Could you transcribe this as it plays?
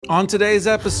On today's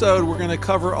episode, we're going to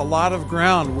cover a lot of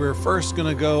ground. We're first going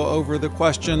to go over the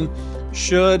question,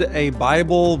 should a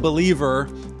Bible believer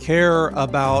care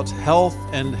about health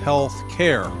and health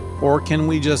care? Or can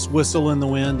we just whistle in the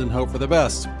wind and hope for the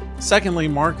best? Secondly,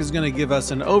 Mark is going to give us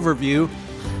an overview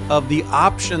of the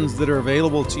options that are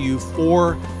available to you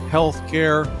for health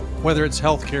care, whether it's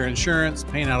health care insurance,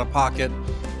 paying out of pocket,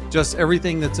 just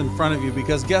everything that's in front of you.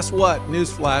 Because guess what?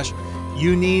 Newsflash,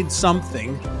 you need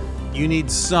something. You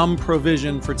need some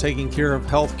provision for taking care of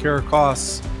healthcare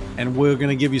costs, and we're going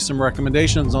to give you some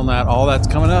recommendations on that. All that's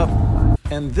coming up.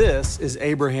 And this is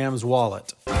Abraham's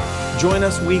Wallet. Join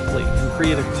us weekly and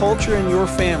create a culture in your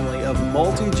family of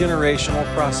multi-generational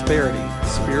prosperity,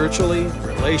 spiritually,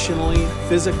 relationally,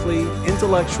 physically,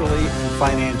 intellectually, and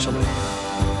financially.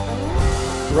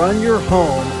 Run your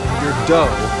home, your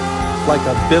dough, like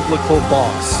a biblical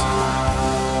boss.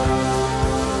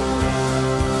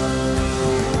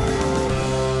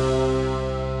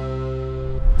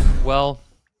 Well,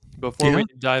 before we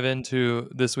dive into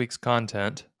this week's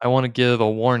content, I want to give a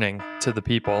warning to the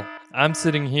people. I'm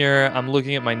sitting here, I'm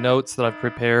looking at my notes that I've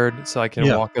prepared so I can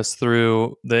walk us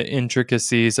through the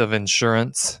intricacies of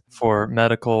insurance for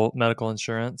medical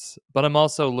insurance. But I'm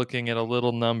also looking at a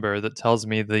little number that tells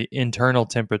me the internal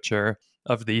temperature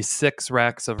of the 6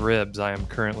 racks of ribs I am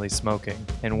currently smoking.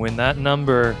 And when that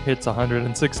number hits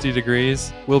 160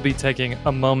 degrees, we'll be taking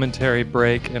a momentary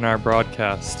break in our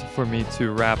broadcast for me to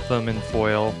wrap them in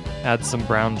foil, add some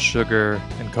brown sugar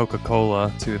and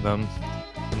Coca-Cola to them,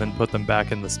 and then put them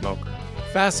back in the smoker.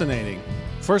 Fascinating.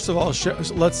 First of all,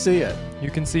 let's see it. You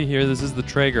can see here, this is the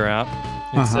Traeger app.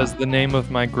 It says the name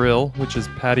of my grill, which is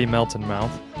Patty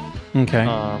Meltonmouth. Okay.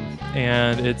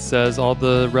 And it says all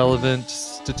the relevant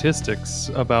statistics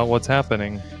about what's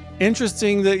happening.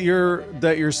 Interesting that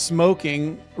you're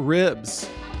smoking ribs.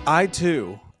 I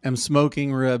too am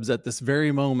smoking ribs at this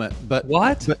very moment. But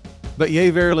what? But yea,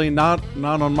 verily, not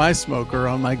on my smoker,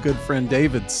 on my good friend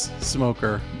David's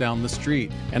smoker down the street.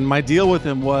 And my deal with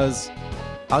him was,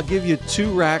 I'll give you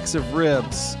 2 racks of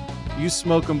ribs. You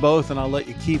smoke them both, and I'll let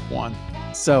you keep one.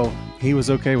 So he was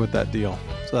okay with that deal.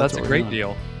 So that's a great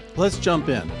deal. Let's jump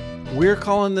in. We're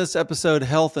calling this episode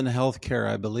Health and Healthcare,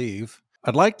 I believe.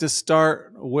 I'd like to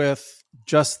start with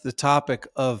just the topic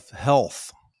of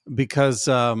health because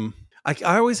I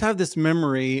always have this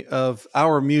memory of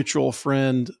our mutual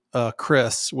friend,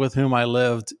 Chris, with whom I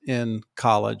lived in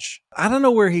college. I don't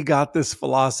know where he got this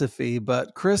philosophy,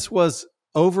 but Chris was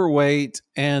overweight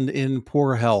and in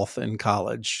poor health in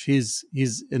college. He's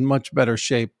in much better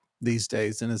shape these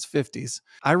days in his 50s.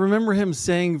 I remember him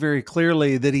saying very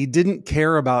clearly that he didn't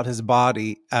care about his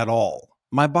body at all.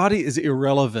 My body is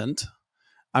irrelevant.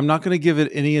 I'm not going to give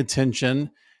it any attention.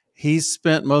 He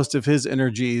spent most of his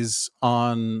energies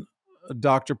on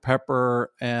Dr.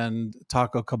 Pepper and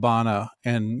Taco Cabana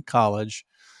in college.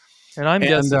 And I'm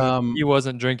guessing he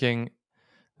wasn't drinking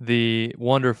the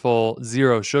wonderful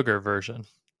zero sugar version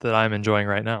that I'm enjoying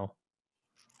right now.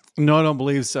 No, I don't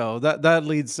believe so. That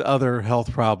leads to other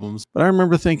health problems. But I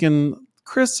remember thinking,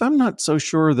 Chris, I'm not so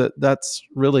sure that that's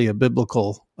really a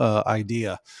biblical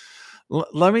idea.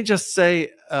 Let me just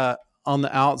say on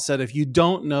the outset, if you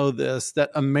don't know this,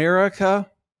 that America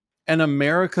and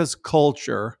America's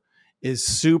culture is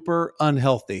super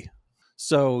unhealthy.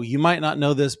 So you might not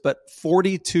know this, but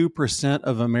 42%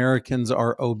 of Americans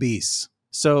are obese.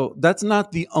 So that's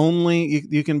not the only,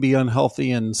 you can be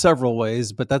unhealthy in several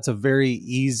ways, but that's a very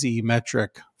easy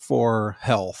metric for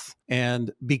health.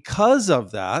 And because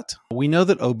of that, we know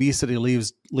that obesity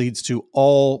leads to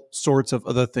all sorts of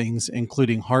other things,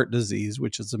 including heart disease,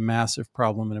 which is a massive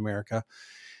problem in America.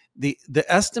 The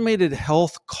estimated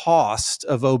health cost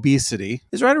of obesity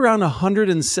is right around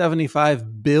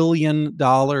 $175 billion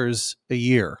a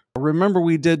year. Remember,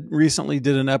 we recently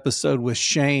did an episode with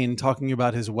Shane talking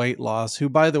about his weight loss, who,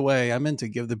 by the way, I meant to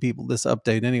give the people this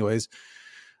update anyways.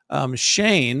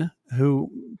 Shane,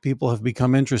 who people have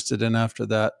become interested in after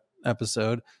that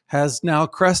episode, has now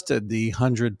crested the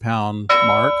 100-pound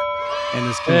mark and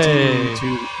is continuing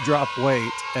to drop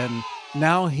weight. And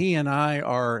now he and I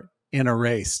are in a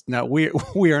race. Now we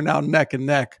are now neck and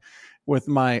neck with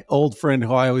my old friend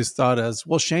who I always thought as,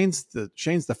 well, Shane's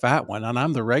the fat one and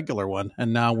I'm the regular one.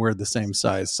 And now we're the same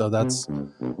size. So that's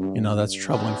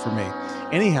troubling for me.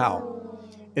 Anyhow,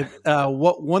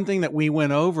 one thing that we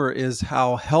went over is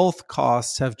how health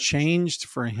costs have changed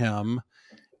for him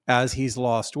as he's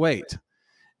lost weight.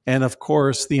 And of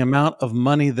course, the amount of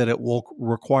money that it will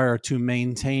require to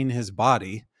maintain his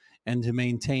body and to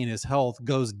maintain his health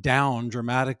goes down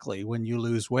dramatically when you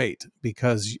lose weight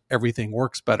because everything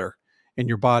works better in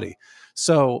your body.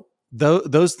 So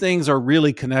those things are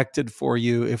really connected for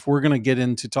you. If we're going to get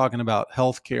into talking about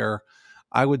healthcare,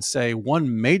 I would say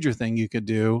one major thing you could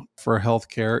do for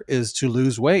healthcare is to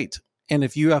lose weight. And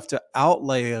if you have to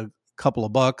outlay a couple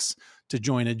of bucks to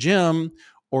join a gym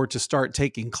or to start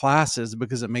taking classes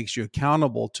because it makes you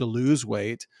accountable to lose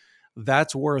weight,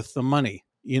 that's worth the money.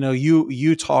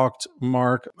 You talked,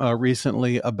 Mark,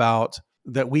 recently about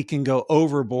that we can go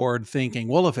overboard thinking,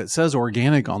 well, if it says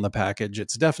organic on the package,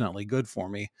 it's definitely good for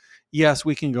me. Yes,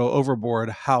 we can go overboard.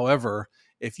 However,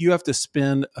 if you have to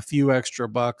spend a few extra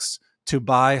bucks to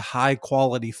buy high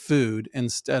quality food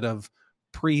instead of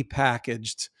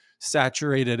pre-packaged,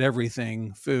 saturated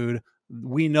everything food,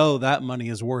 we know that money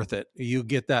is worth it. You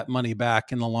get that money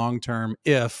back in the long term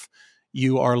if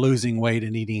you are losing weight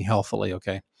and eating healthily.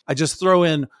 Okay. I just throw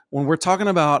in, when we're talking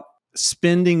about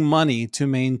spending money to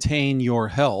maintain your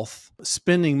health,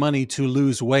 spending money to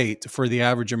lose weight for the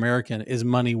average American is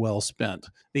money well spent.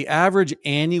 The average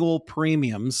annual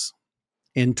premiums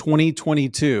in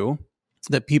 2022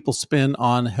 that people spend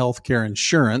on healthcare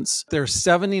insurance, they're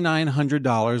 $7,900,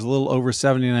 a little over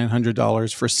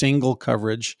 $7,900 for single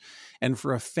coverage. And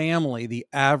for a family, the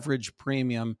average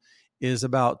premium is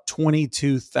about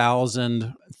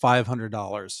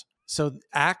 $22,500. So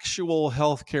actual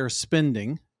healthcare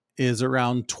spending is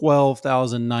around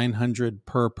 $12,900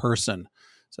 per person.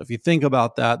 So if you think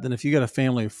about that, then if you get a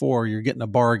family of four, you're getting a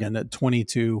bargain at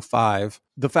 $22,500.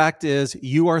 The fact is,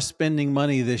 you are spending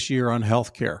money this year on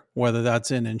healthcare, whether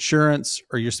that's in insurance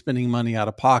or you're spending money out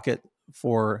of pocket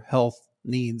for health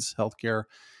needs, healthcare.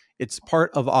 It's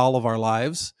part of all of our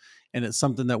lives, and it's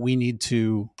something that we need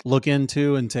to look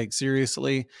into and take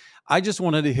seriously. I just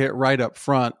wanted to hit right up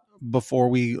front before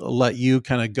we let you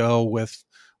kind of go with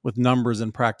numbers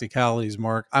and practicalities,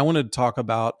 Mark. I wanted to talk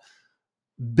about,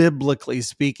 biblically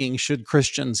speaking, should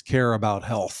Christians care about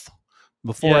health?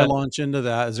 Before I launch into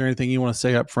that, is there anything you want to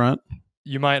say up front?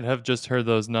 You might have just heard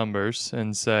those numbers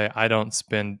and say, I don't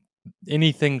spend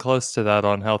anything close to that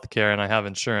on healthcare and I have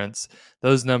insurance.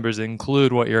 Those numbers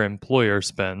include what your employer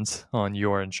spends on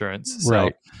your insurance.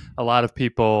 Right. So a lot of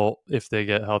people, if they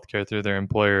get healthcare through their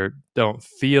employer, don't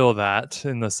feel that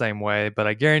in the same way. But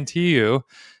I guarantee you,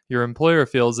 your employer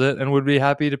feels it and would be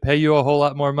happy to pay you a whole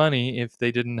lot more money if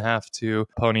they didn't have to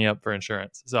pony up for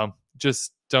insurance. So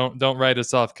just don't write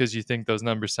us off because you think those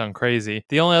numbers sound crazy.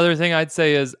 The only other thing I'd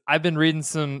say is I've been reading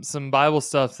some Bible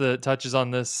stuff that touches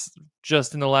on this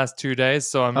just in the last 2 days.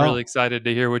 So I'm really excited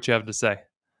to hear what you have to say.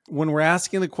 When we're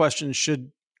asking the question,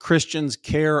 should Christians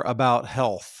care about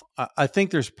health? I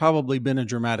think there's probably been a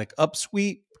dramatic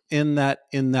upsweep in that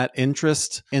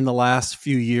interest in the last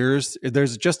few years.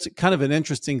 There's just kind of an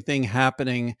interesting thing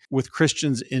happening with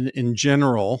Christians in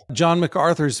general. John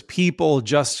MacArthur's People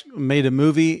just made a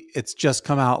movie. It's just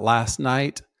come out last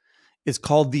night. It's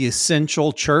called The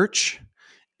Essential Church.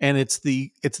 And it's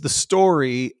the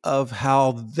story of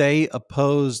how they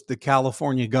opposed the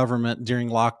California government during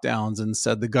lockdowns and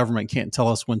said the government can't tell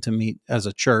us when to meet as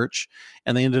a church.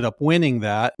 And they ended up winning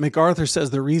that. MacArthur says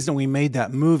the reason we made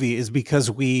that movie is because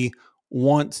we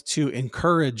want to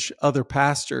encourage other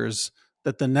pastors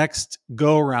that the next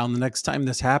go around, the next time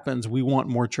this happens, we want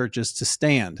more churches to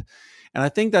stand. And I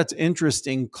think that's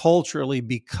interesting culturally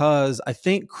because I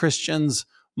think Christians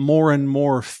more and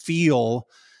more feel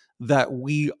that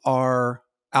we are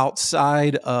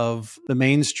outside of the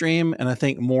mainstream. And I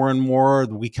think more and more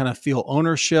we kind of feel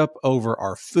ownership over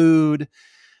our food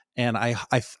and I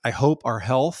hope our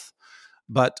health.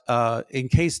 But in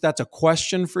case that's a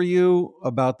question for you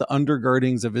about the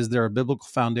undergirdings of, is there a biblical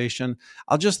foundation?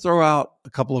 I'll just throw out a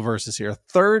couple of verses here.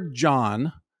 3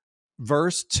 John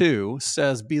verse 2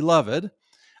 says, "Beloved,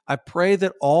 I pray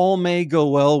that all may go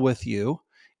well with you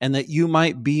and that you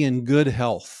might be in good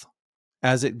health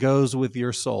as it goes with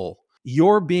your soul."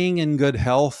 Your being in good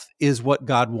health is what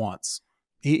God wants.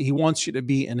 He wants you to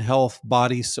be in health,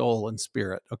 body, soul, and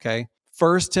spirit, okay?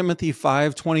 1 Timothy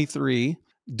 5:23,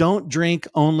 "Don't drink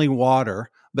only water,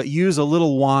 but use a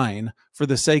little wine for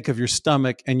the sake of your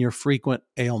stomach and your frequent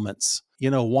ailments."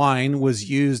 Wine was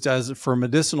used for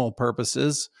medicinal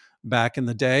purposes back in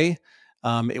the day.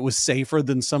 It was safer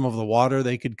than some of the water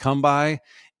they could come by.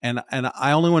 And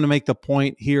I only want to make the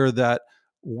point here that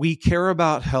we care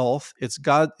about health. It's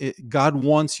God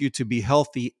wants you to be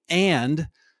healthy, and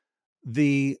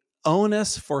the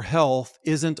onus for health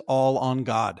isn't all on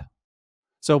God.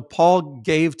 So Paul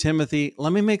gave Timothy,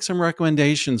 let me make some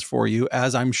recommendations for you,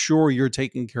 as I'm sure you're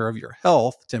taking care of your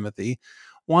health, Timothy.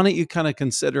 Why don't you kind of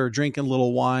consider drinking a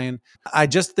little wine? I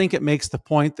just think it makes the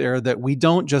point there that we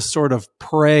don't just sort of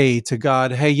pray to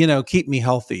God, hey, keep me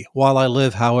healthy while I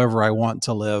live however I want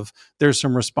to live. There's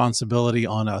some responsibility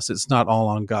on us. It's not all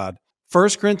on God. 1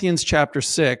 Corinthians chapter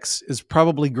 6 is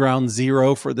probably ground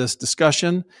zero for this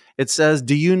discussion. It says,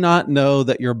 "Do you not know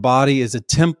that your body is a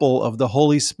temple of the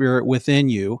Holy Spirit within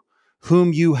you,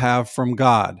 whom you have from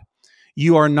God?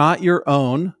 You are not your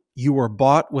own. You were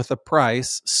bought with a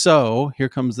price. So," here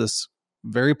comes this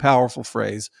very powerful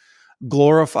phrase,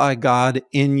 "glorify God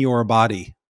in your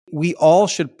body." We all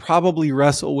should probably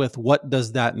wrestle with, what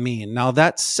does that mean? Now,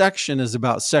 that section is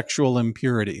about sexual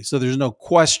impurity, so there's no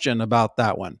question about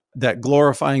that one. That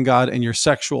glorifying God in your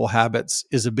sexual habits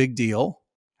is a big deal.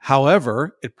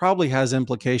 However, it probably has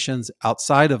implications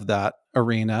outside of that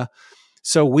arena.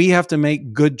 So we have to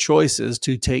make good choices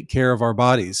to take care of our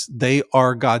bodies. They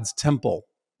are God's temple.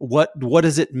 What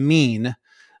does it mean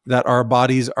that our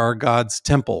bodies are God's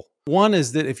temple? One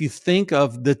is that if you think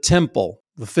of the temple,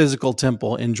 the physical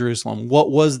temple in Jerusalem,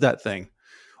 what was that thing?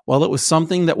 Well, it was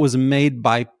something that was made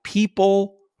by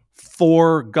people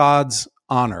for God's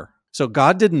honor. So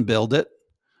God didn't build it,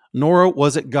 nor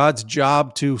was it God's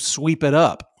job to sweep it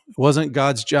up. It wasn't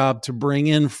God's job to bring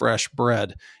in fresh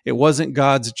bread. It wasn't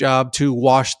God's job to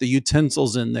wash the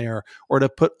utensils in there or to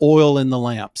put oil in the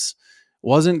lamps. It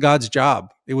wasn't God's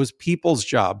job. It was people's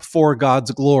job for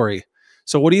God's glory.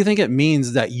 So what do you think it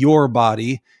means that your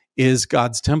body is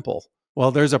God's temple?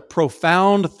 Well, there's a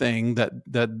profound thing that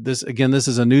this, again, this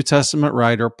is a New Testament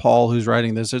writer, Paul, who's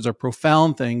writing this. There's a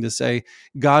profound thing to say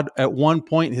God, at one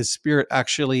point, his spirit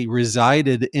actually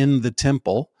resided in the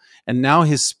temple, and now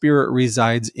his spirit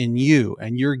resides in you,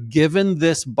 and you're given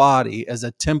this body as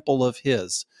a temple of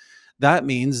his. That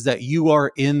means that you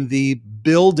are in the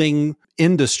building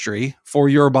industry for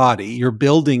your body. You're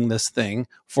building this thing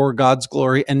for God's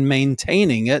glory, and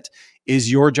maintaining it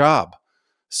is your job.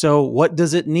 So what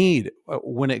does it need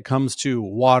when it comes to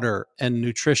water and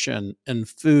nutrition and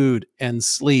food and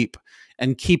sleep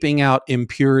and keeping out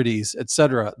impurities,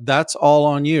 etc.? That's all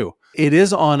on you. It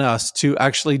is on us to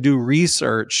actually do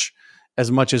research as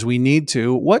much as we need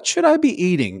to. What should I be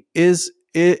eating? Is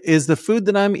the food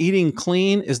that I'm eating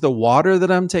clean? Is the water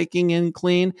that I'm taking in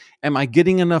clean? Am I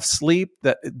getting enough sleep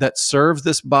that serves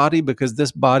this body? Because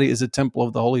this body is a temple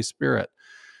of the Holy Spirit.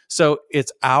 So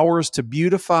it's ours to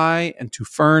beautify and to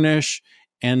furnish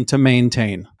and to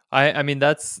maintain. I mean,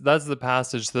 that's the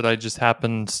passage that I just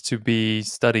happened to be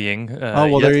studying.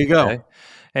 Well, there you go.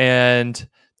 And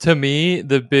to me,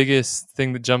 the biggest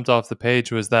thing that jumped off the page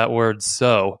was that word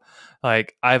 "so."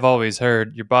 Like, I've always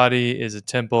heard your body is a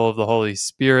temple of the Holy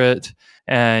Spirit,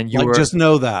 and just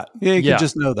know that. Yeah, you can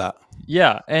just know that.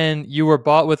 Yeah, and you were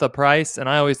bought with a price. And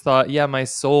I always thought, yeah, my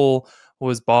soul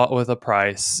was bought with a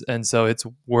price, and so it's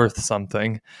worth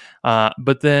something.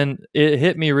 But then it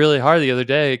hit me really hard the other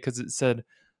day, because it said,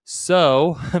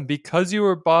 "So, because you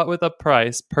were bought with a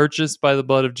price, purchased by the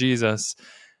blood of Jesus,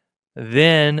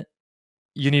 then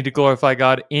you need to glorify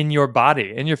God in your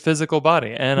body, in your physical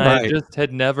body." And Right. I just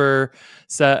had never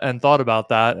sat and thought about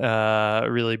that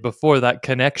really before that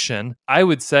connection. I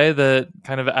would say that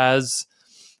kind of as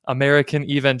American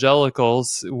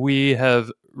evangelicals, we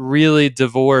have really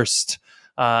divorced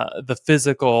the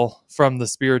physical from the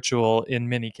spiritual in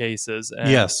many cases.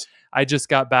 And yes. I just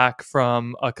got back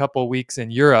from a couple weeks in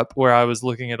Europe where I was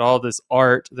looking at all this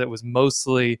art that was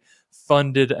mostly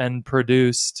funded and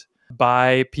produced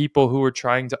by people who were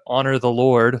trying to honor the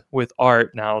Lord with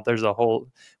art. Now,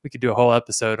 we could do a whole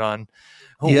episode on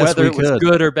whether it was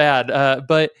good or bad,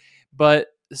 but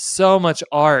so much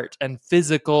art and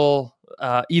physical,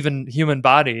 even human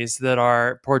bodies that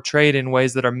are portrayed in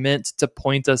ways that are meant to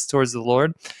point us towards the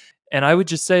Lord. And I would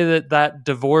just say that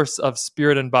divorce of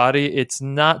spirit and body, it's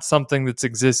not something that's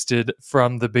existed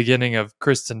from the beginning of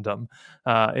Christendom.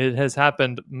 It has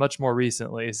happened much more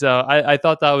recently. So I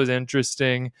thought that was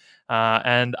interesting.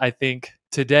 And I think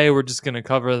today we're just going to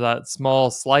cover that small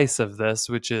slice of this,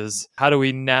 which is how do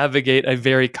we navigate a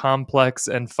very complex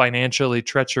and financially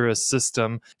treacherous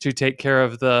system to take care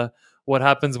of what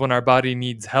happens when our body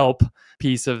needs help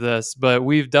piece of this. But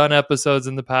we've done episodes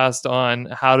in the past on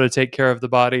how to take care of the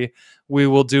body. We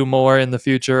will do more in the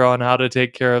future on how to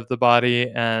take care of the body.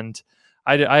 And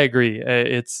I agree.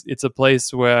 It's a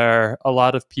place where a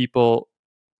lot of people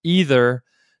either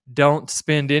don't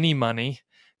spend any money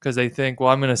because they think, well,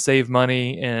 I'm going to save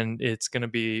money and it's going to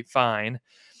be fine.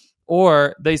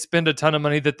 Or they spend a ton of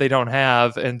money that they don't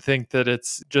have and think that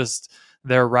it's just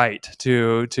their right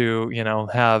to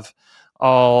have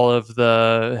all of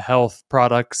the health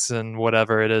products and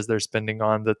whatever it is they're spending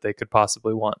on that they could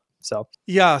possibly want. So,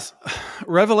 yes,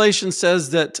 Revelation says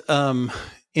that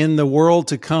in the world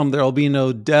to come, there will be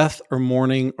no death or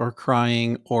mourning or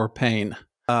crying or pain.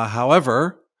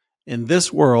 However, in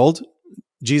this world,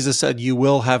 Jesus said you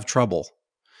will have trouble.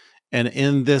 And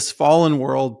in this fallen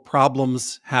world,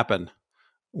 problems happen.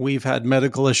 We've had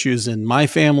medical issues in my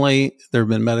family. There have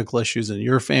been medical issues in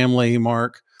your family,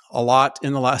 Mark, a lot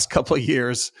in the last couple of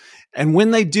years. And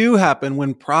when they do happen,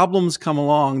 when problems come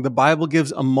along, the Bible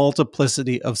gives a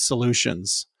multiplicity of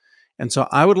solutions. And so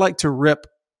I would like to rip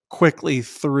quickly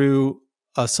through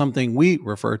something we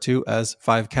refer to as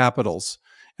 5 capitals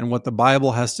and what the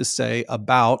Bible has to say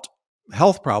about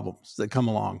health problems that come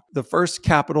along. The first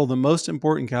capital, the most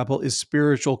important capital, is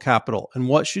spiritual capital. And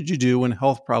what should you do when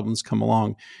health problems come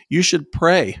along? You should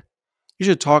pray. You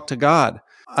should talk to God.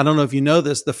 I don't know if you know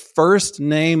this, the first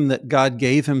name that God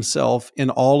gave himself in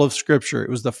all of Scripture, it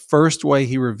was the first way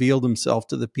he revealed himself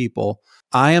to the people.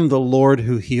 I am the Lord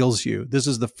who heals you. This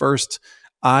is the first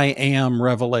I am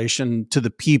revelation to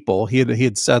the people. He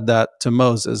had said that to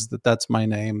Moses, that's my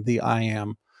name, the I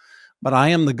am. But I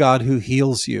am the God who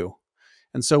heals you.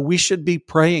 And so we should be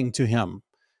praying to him.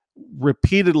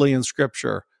 Repeatedly in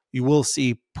Scripture, you will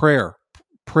see prayer.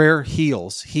 Prayer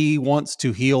heals. He wants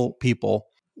to heal people,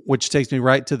 which takes me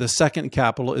right to the second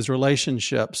capital is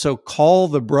relationship. So call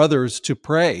the brothers to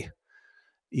pray.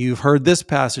 You've heard this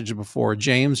passage before,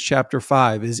 James chapter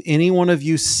 5. Is any one of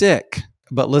you sick?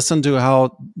 But listen to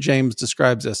how James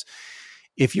describes this.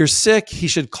 If you're sick, he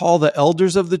should call the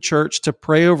elders of the church to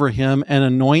pray over him and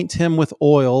anoint him with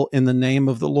oil in the name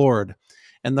of the Lord.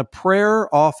 And the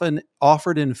prayer often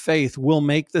offered in faith will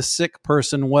make the sick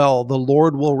person well. The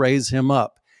Lord will raise him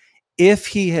up. If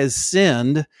he has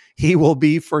sinned, he will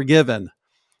be forgiven.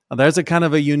 Now, there's a kind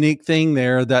of a unique thing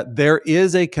there, that there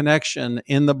is a connection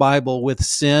in the Bible with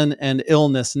sin and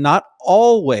illness. Not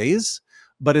always,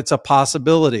 but it's a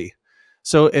possibility.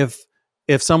 So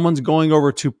if someone's going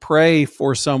over to pray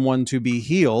for someone to be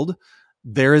healed,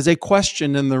 there is a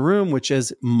question in the room, which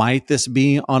is, might this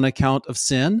be on account of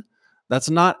sin? That's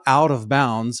not out of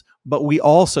bounds, but we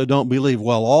also don't believe,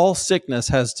 well, all sickness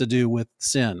has to do with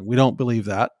sin. We don't believe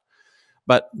that.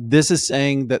 But this is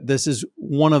saying that this is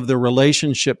one of the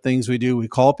relationship things we do. We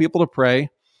call people to pray,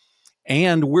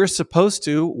 and we are supposed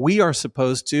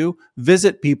to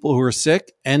visit people who are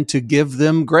sick and to give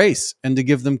them grace and to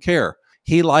give them care.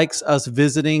 He likes us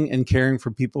visiting and caring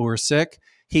for people who are sick.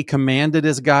 He commanded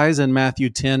his guys in Matthew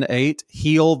 10:8,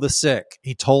 heal the sick.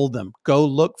 He told them, go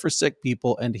look for sick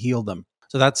people and heal them.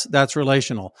 So that's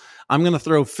relational. I'm going to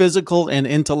throw physical and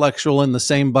intellectual in the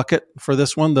same bucket for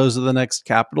this one. Those are the next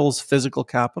capitals: physical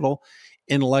capital,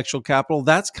 intellectual capital.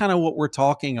 That's kind of what we're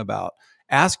talking about.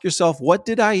 Ask yourself, what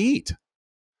did I eat?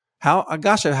 I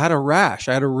had a rash.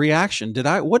 I had a reaction.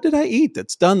 What did I eat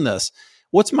that's done this?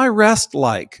 What's my rest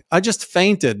like? I just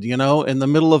fainted, in the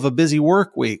middle of a busy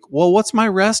work week. Well, what's my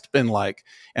rest been like?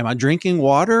 Am I drinking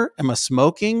water? Am I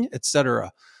smoking,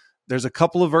 etc.? There's a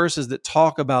couple of verses that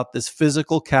talk about this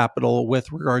physical capital with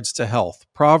regards to health.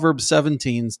 Proverbs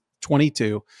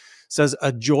 17:22 says,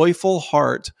 a joyful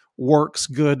heart works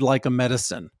good like a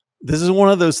medicine. This is one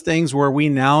of those things where we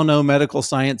now know medical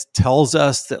science tells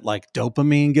us that like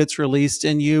dopamine gets released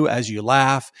in you as you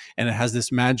laugh, and it has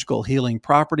this magical healing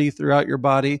property throughout your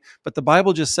body. But the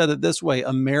Bible just said it this way: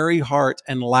 a merry heart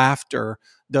and laughter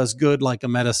does good like a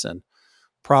medicine.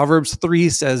 Proverbs 3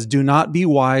 says, do not be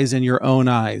wise in your own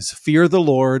eyes. Fear the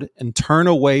Lord and turn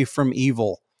away from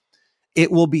evil. It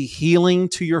will be healing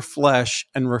to your flesh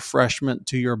and refreshment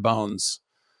to your bones.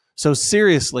 So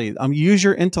seriously, use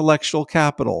your intellectual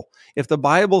capital. If the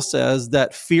Bible says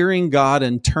that fearing God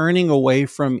and turning away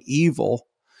from evil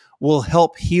will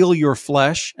help heal your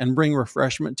flesh and bring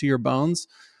refreshment to your bones,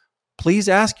 please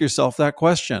ask yourself that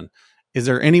question. Is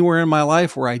there anywhere in my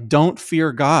life where I don't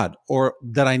fear God or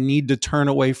that I need to turn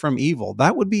away from evil?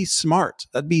 That would be smart.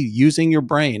 That'd be using your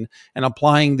brain and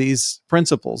applying these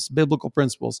principles, biblical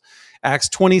principles. Acts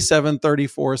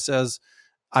 27:34 says,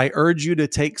 I urge you to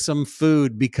take some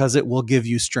food because it will give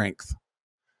you strength.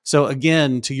 So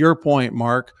again, to your point,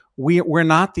 Mark, we're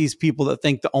not these people that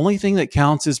think the only thing that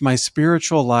counts is my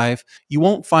spiritual life. You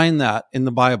won't find that in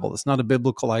the Bible. It's not a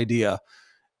biblical idea.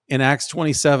 In Acts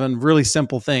 27, really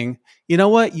simple thing. You know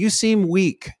what? You seem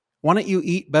weak. Why don't you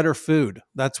eat better food?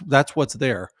 That's what's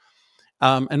there.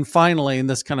 And finally, and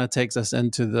this kind of takes us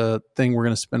into the thing we're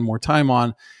going to spend more time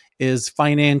on, is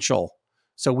financial.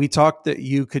 So we talked that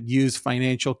you could use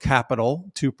financial capital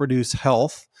to produce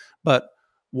health, but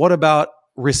what about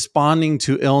responding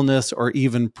to illness or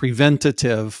even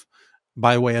preventative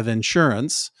by way of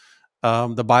insurance?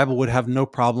 The Bible would have no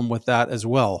problem with that as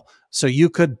well. So you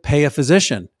could pay a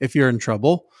physician if you're in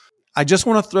trouble. I just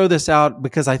want to throw this out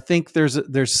because I think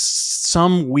there's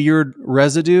some weird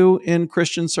residue in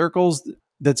Christian circles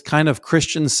that's kind of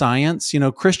Christian science.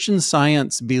 Christian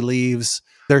science believes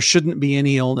there shouldn't be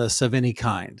any illness of any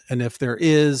kind. And if there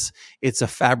is, it's a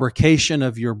fabrication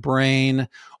of your brain,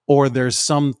 or there's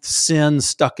some sin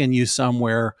stuck in you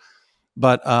somewhere.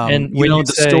 But And the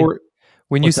story.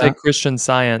 when you What's say that? Christian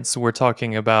Science, we're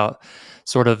talking about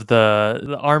sort of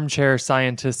the armchair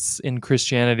scientists in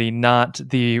Christianity, not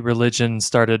the religion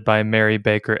started by Mary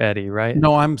Baker Eddy, right?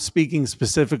 No, I'm speaking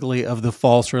specifically of the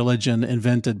false religion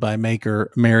invented by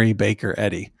Mary Baker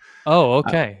Eddy. Oh, Uh,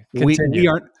 okay. we Continue. we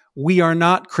are we are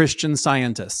not Christian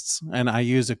scientists, and I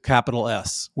use a capital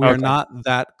S. We are Okay. not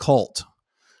that cult.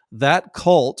 That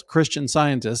cult, Christian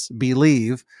scientists,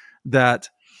 believe that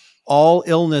all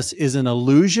illness is an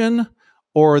illusion,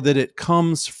 or that it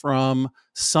comes from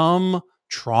some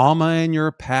trauma in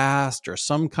your past or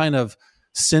some kind of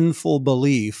sinful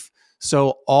belief.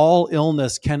 So all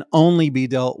illness can only be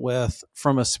dealt with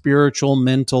from a spiritual,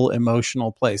 mental,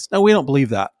 emotional place. No, we don't believe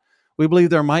that. We believe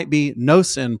there might be no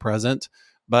sin present,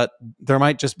 but there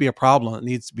might just be a problem that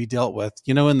needs to be dealt with.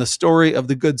 In the story of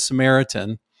the Good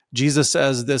Samaritan, Jesus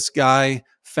says this guy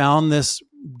found this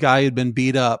guy who'd been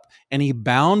beat up, and he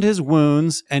bound his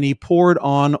wounds and he poured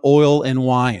on oil and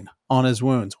wine on his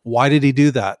wounds. Why did he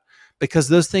do that? Because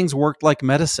those things worked like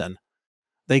medicine.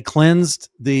 They cleansed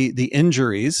the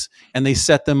injuries and they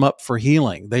set them up for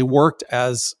healing. They worked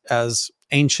as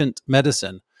ancient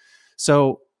medicine.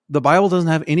 So the Bible doesn't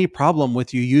have any problem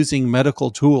with you using medical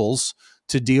tools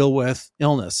to deal with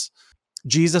illness.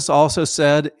 Jesus also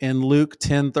said in Luke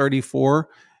 10:34,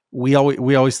 we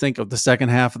always think of the second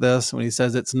half of this when he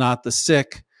says it's not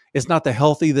the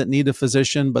healthy that need a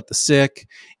physician, but the sick.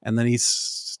 And then he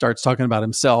starts talking about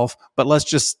himself. But let's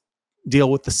just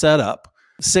deal with the setup.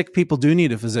 Sick people do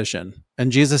need a physician,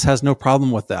 and Jesus has no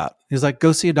problem with that. He's like,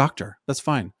 go see a doctor. That's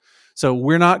fine. So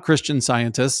we're not Christian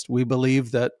scientists. We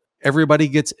believe that everybody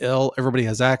gets ill. Everybody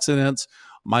has accidents.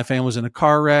 My family was in a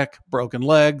car wreck, broken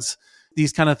legs.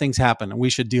 These kind of things happen, and we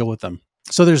should deal with them.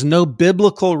 So there's no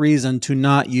biblical reason to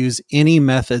not use any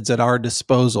methods at our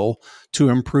disposal to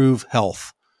improve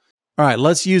health. All right,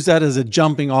 let's use that as a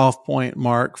jumping off point,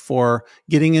 Mark, for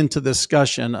getting into the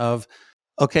discussion of,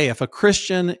 okay, if a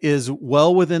Christian is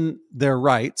well within their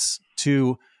rights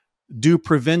to do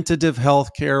preventative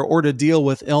health care or to deal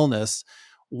with illness,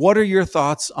 what are your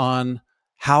thoughts on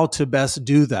how to best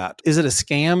do that? Is it a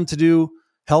scam to do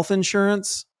health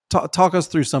insurance? Talk us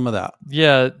through some of that.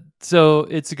 Yeah, so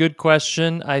it's a good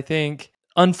question. I think,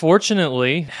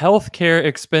 unfortunately, healthcare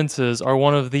expenses are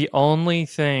one of the only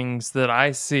things that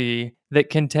I see that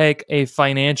can take a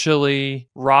financially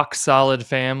rock solid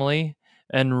family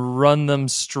and run them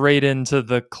straight into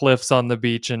the cliffs on the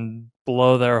beach and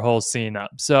blow their whole scene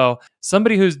up. So,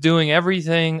 somebody who's doing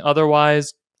everything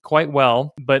otherwise quite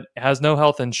well, but has no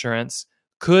health insurance,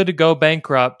 could go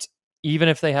bankrupt even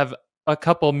if they have a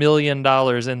couple $1 million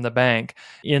in the bank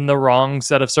in the wrong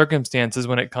set of circumstances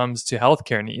when it comes to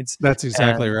healthcare needs. That's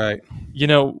exactly And, right.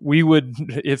 we would,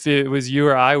 if it was you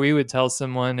or I, we would tell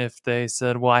someone if they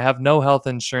said, well, I have no health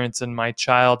insurance and my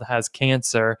child has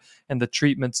cancer and the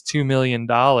treatment's $2 million,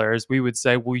 we would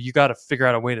say, well, you got to figure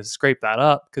out a way to scrape that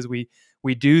up, because we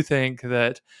do think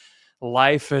that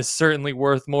life is certainly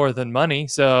worth more than money.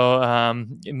 So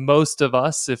most of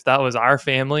us, if that was our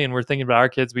family and we're thinking about our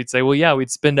kids, we'd say, well, yeah, we'd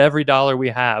spend every dollar we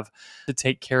have to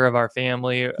take care of our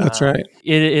family. That's right.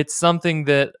 It's something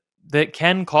that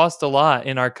can cost a lot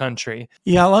in our country.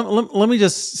 Yeah, let me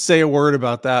just say a word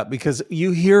about that, because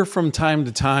you hear from time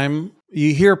to time,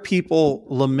 you hear people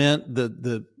lament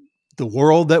the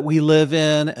world that we live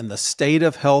in and the state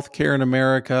of healthcare in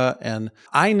America. And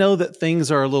I know that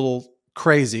things are a little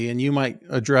crazy, and you might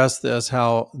address this,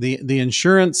 how the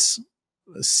insurance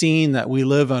scene that we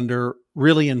live under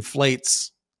really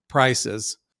inflates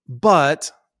prices.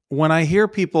 But when I hear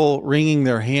people wringing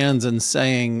their hands and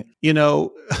saying,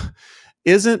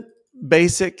 isn't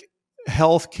basic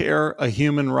health care a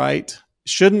human right?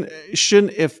 Shouldn't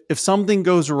if something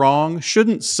goes wrong,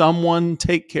 shouldn't someone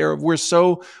take care of?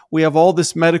 We have all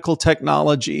this medical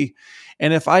technology,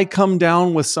 and if I come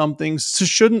down with something,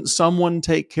 shouldn't someone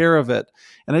take care of it?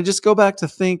 And I just go back to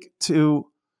think to,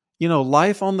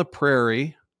 life on the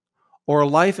prairie or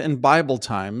life in Bible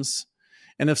times.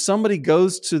 And if somebody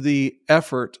goes to the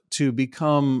effort to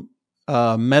become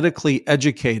medically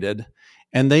educated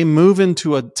and they move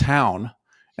into a town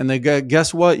and they go,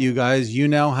 guess what, you guys, you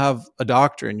now have a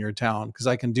doctor in your town because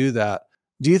I can do that.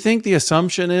 Do you think the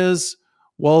assumption is,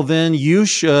 well, then you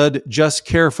should just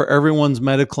care for everyone's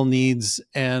medical needs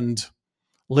and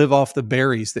live off the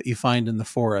berries that you find in the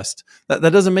forest? That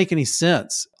doesn't make any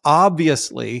sense.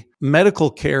 Obviously, medical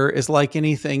care is like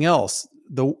anything else.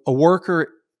 A worker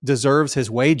deserves his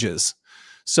wages.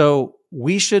 So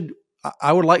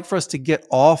I would like for us to get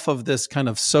off of this kind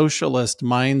of socialist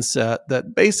mindset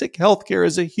that basic healthcare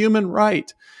is a human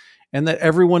right. and that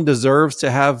everyone deserves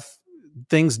to have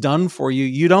things done for you.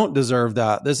 You don't deserve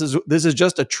that. This is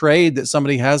just a trade that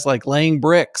somebody has, like laying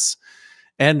bricks,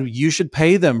 and you should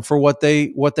pay them for what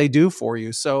they do for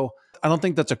you. So I don't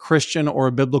think that's a Christian or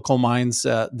a biblical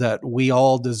mindset that we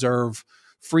all deserve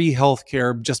free health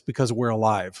care just because we're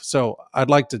alive. So I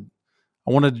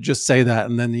wanted to just say that,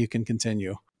 and then you can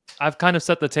continue. I've kind of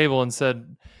set the table and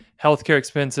said healthcare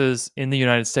expenses in the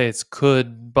United States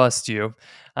could bust you.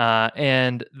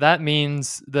 And that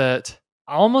means that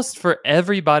almost for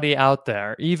everybody out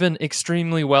there, even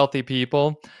extremely wealthy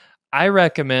people, I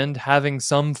recommend having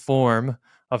some form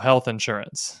of health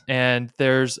insurance. And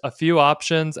there's a few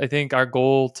options. I think our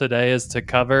goal today is to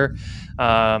cover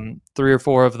 3 or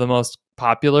 4 of the most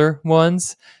popular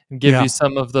ones and give you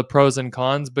some of the pros and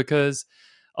cons, because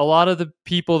a lot of the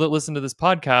people that listen to this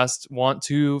podcast want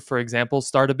to, for example,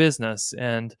 start a business.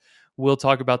 And we'll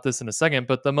talk about this in a second.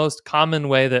 But the most common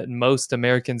way that most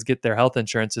Americans get their health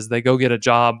insurance is they go get a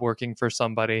job working for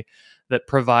somebody that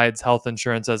provides health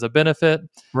insurance as a benefit.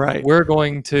 Right. We're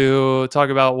going to talk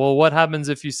about, well, what happens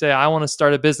if you say, I want to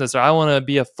start a business, or I want to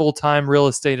be a full-time real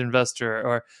estate investor,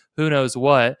 or who knows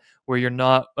what, where you're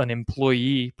not an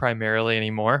employee primarily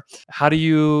anymore. How do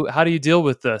you deal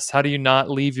with this? How do you not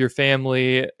leave your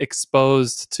family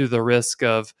exposed to the risk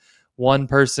of one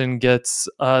person gets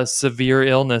a severe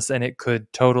illness and it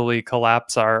could totally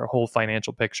collapse our whole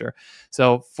financial picture?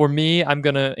 So for me, I'm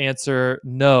going to answer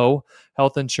no,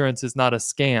 health insurance is not a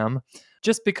scam.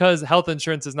 Just because health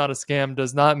insurance is not a scam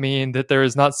does not mean that there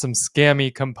is not some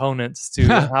scammy components to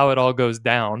how it all goes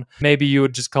down. Maybe you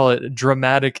would just call it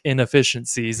dramatic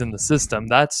inefficiencies in the system.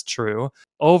 That's true.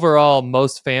 Overall,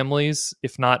 most families,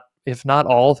 if not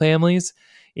all families,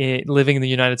 living in the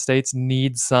United States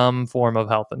need some form of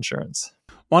health insurance.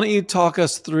 Why don't you talk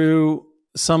us through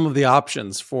some of the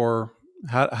options for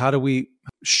how do we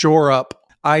shore up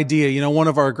idea? One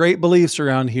of our great beliefs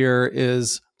around here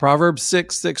is Proverbs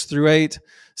 6:6-8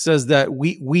 says that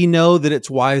we know that it's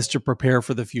wise to prepare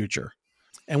for the future,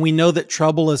 and we know that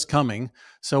trouble is coming.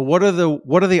 So what are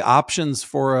the options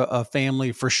for a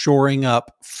family for shoring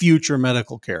up future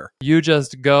medical care? You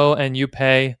just go and you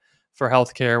pay for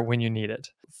healthcare when you need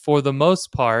it. For the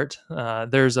most part,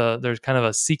 there's kind of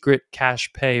a secret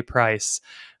cash pay price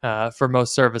for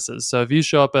most services. So if you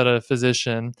show up at a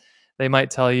physician, they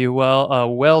might tell you, well, a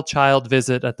well child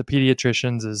visit at the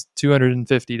pediatrician's is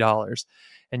 $250.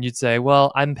 And you'd say,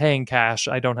 well, I'm paying cash.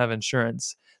 I don't have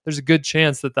insurance. There's a good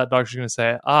chance that doctor's going to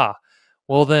say,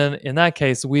 well, then in that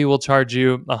case, we will charge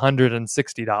you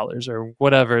 $160 or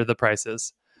whatever the price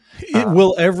is.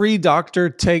 Will every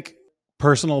doctor take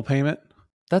personal payment?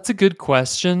 That's a good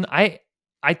question. I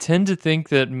tend to think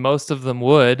that most of them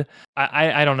would.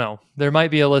 I don't know. There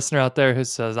might be a listener out there who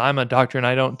says, I'm a doctor and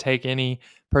I don't take any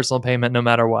personal payment no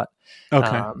matter what.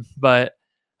 Okay. But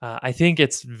I think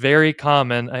it's very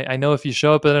common. I know if you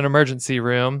show up at an emergency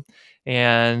room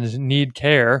and need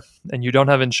care and you don't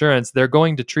have insurance, they're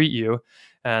going to treat you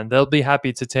and they'll be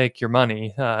happy to take your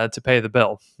money to pay the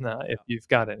bill if you've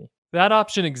got any. That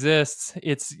option exists.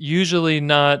 It's usually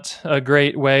not a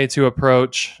great way to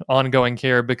approach ongoing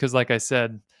care because, like I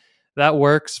said, that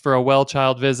works for a well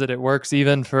child visit. It works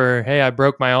even for, hey, I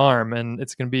broke my arm and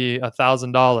it's going to be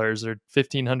 $1,000 or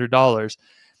 $1,500.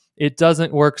 It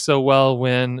doesn't work so well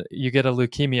when you get a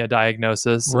leukemia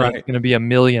diagnosis. Right. It's going to be $1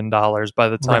 million by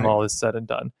the time all is said and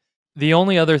done. The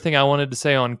only other thing I wanted to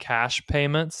say on cash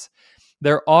payments,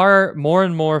 there are more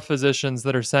and more physicians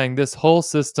that are saying this whole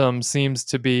system seems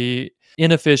to be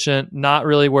inefficient, not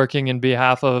really working in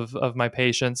behalf of my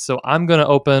patients. So I'm going to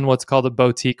open what's called a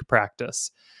boutique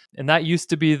practice. And that used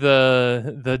to be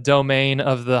the domain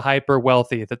of the hyper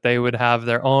wealthy, that they would have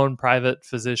their own private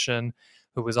physician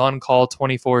who was on call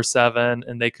 24/7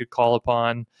 and they could call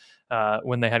upon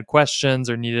when they had questions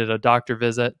or needed a doctor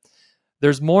visit.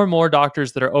 There's more and more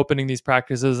doctors that are opening these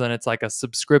practices, and it's like a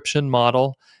subscription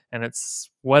model, and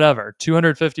it's whatever,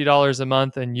 $250 a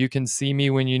month, and you can see me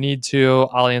when you need to.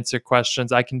 I'll answer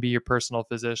questions. I can be your personal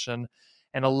physician.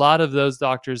 And a lot of those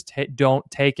doctors don't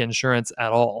take insurance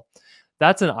at all.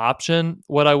 That's an option.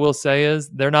 What I will say is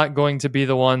they're not going to be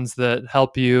the ones that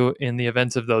help you in the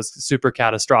event of those super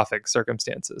catastrophic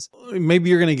circumstances. Maybe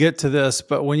you're going to get to this,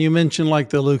 but when you mention like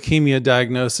the leukemia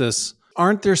diagnosis,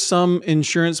 aren't there some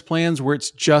insurance plans where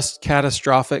it's just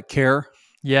catastrophic care?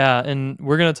 Yeah, and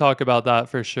we're going to talk about that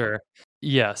for sure.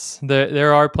 Yes,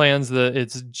 there are plans that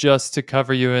it's just to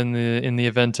cover you in the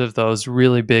event of those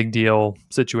really big deal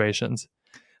situations.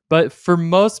 But for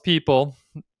most people,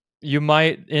 you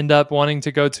might end up wanting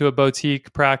to go to a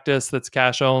boutique practice that's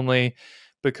cash only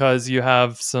because you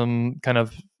have some kind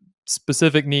of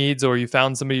specific needs or you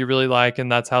found somebody you really like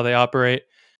and that's how they operate.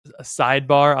 A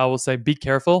sidebar, I will say be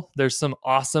careful. There's some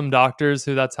awesome doctors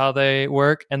who that's how they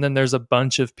work. And then there's a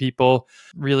bunch of people,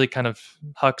 really kind of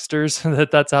hucksters,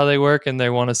 that's how they work. And they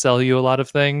want to sell you a lot of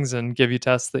things and give you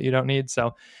tests that you don't need.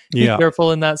 So be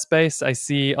careful in that space. I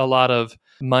see a lot of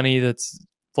money that's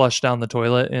flushed down the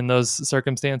toilet in those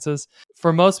circumstances.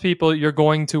 For most people, you're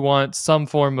going to want some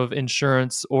form of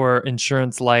insurance or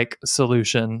insurance-like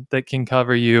solution that can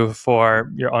cover you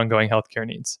for your ongoing healthcare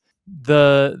needs.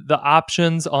 The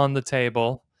options on the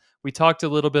table. We talked a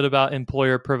little bit about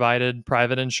employer provided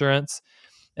private insurance,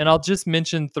 and I'll just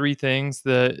mention 3 things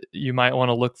that you might want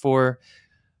to look for,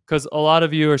 because a lot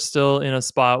of you are still in a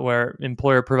spot where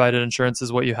employer provided insurance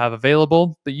is what you have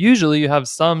available, but usually you have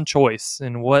some choice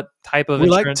in what type of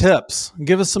insurance. We like tips.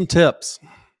 Give us some tips.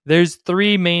 There's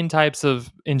 3 main types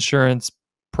of insurance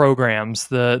programs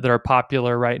that are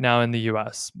popular right now in the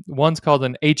US. One's called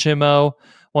an HMO,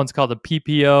 one's called a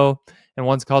PPO, and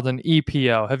one's called an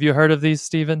EPO. Have you heard of these,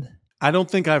 Stephen? I don't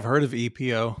think I've heard of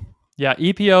EPO. Yeah,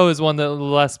 EPO is one that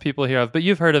less people hear of, but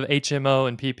you've heard of HMO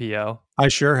and PPO. I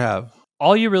sure have.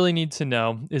 All you really need to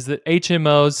know is that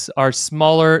HMOs are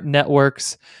smaller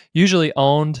networks, usually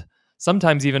owned,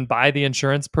 sometimes even by the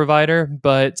insurance provider,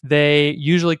 but they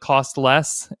usually cost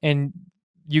less, and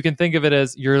you can think of it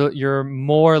as you're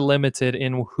more limited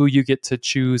in who you get to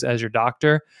choose as your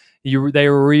doctor. They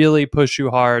really push you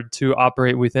hard to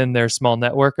operate within their small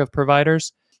network of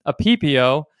providers. A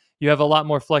PPO, you have a lot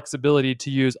more flexibility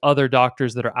to use other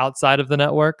doctors that are outside of the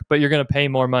network, but you're going to pay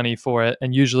more money for it,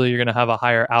 and usually you're going to have a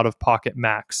higher out-of-pocket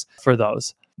max for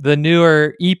those. The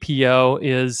newer EPO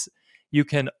is you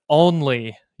can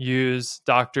only use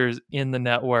doctors in the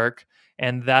network,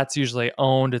 and that's usually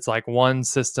owned. It's like one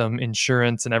system,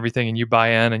 insurance and everything, and you buy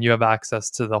in and you have access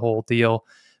to the whole deal,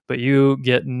 but you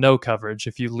get no coverage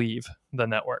if you leave the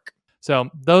network. So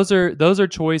those are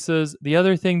choices. The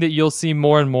other thing that you'll see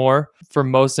more and more for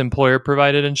most employer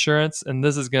provided insurance, and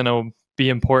this is going to be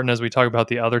important as we talk about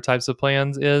the other types of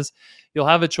plans, is you'll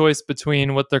have a choice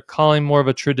between what they're calling more of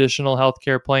a traditional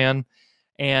healthcare plan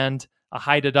and a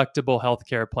high deductible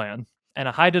healthcare plan. And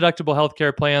a high deductible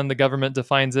healthcare plan, the government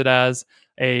defines it as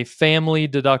a family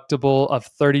deductible of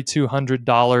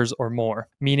 $3,200 or more,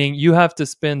 meaning you have to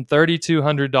spend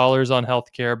 $3,200 on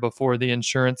healthcare before the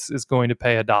insurance is going to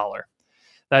pay $1.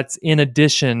 That's in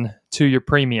addition to your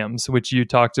premiums, which you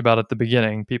talked about at the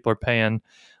beginning. People are paying,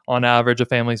 on average, a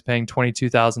family's paying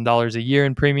 $22,000 a year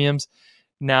in premiums.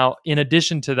 Now, in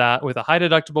addition to that, with a high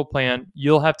deductible plan,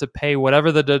 you'll have to pay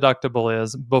whatever the deductible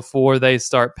is before they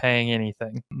start paying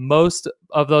anything. Most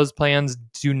of those plans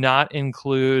do not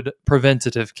include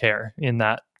preventative care in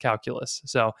that calculus.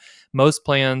 So most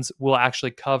plans will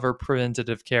actually cover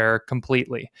preventative care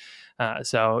completely.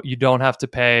 So you don't have to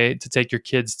pay to take your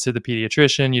kids to the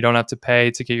pediatrician. You don't have to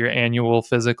pay to get your annual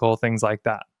physical, things like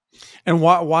that. And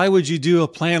why would you do a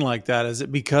plan like that? Is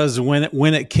it because when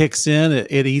it kicks in,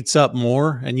 it eats up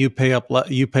more, and you pay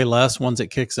less once it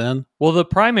kicks in? Well, the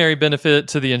primary benefit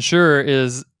to the insurer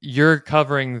is you're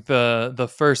covering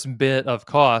the first bit of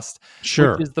cost,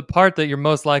 sure, which is the part that you're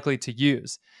most likely to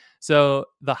use. So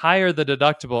the higher the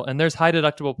deductible, and there's high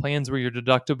deductible plans where your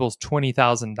deductible is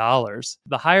 $20,000.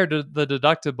 The higher the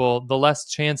deductible, the less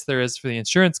chance there is for the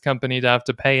insurance company to have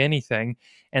to pay anything,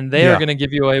 and they are going to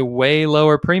give you a way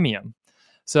lower premium.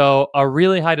 So a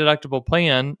really high deductible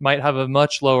plan might have a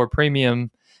much lower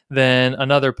premium than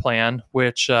another plan,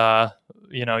 which you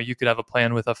could have a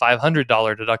plan with a $500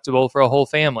 deductible for a whole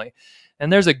family.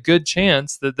 And there's a good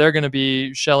chance that they're going to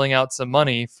be shelling out some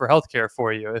money for healthcare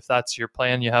for you. If that's your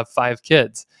plan, you have 5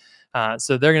 kids.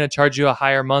 So they're going to charge you a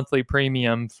higher monthly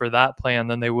premium for that plan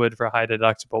than they would for a high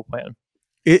deductible plan.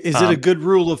 Is it a good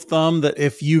rule of thumb that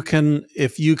if you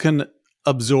can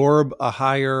absorb a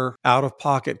higher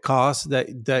out-of-pocket cost,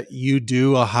 that you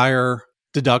do a higher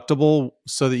deductible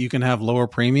so that you can have lower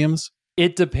premiums?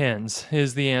 It depends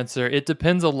is the answer. It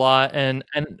depends a lot. And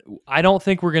I don't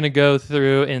think we're going to go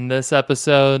through in this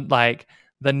episode, like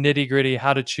the nitty gritty,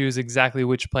 how to choose exactly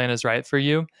which plan is right for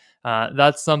you.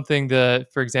 That's something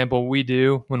that, for example, we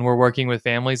do when we're working with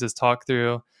families is talk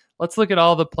through, let's look at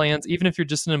all the plans. Even if you're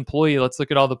just an employee, let's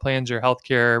look at all the plans your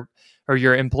healthcare or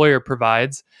your employer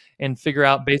provides and figure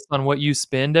out based on what you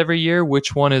spend every year,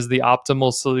 which one is the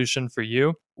optimal solution for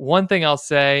you. One thing I'll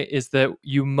say is that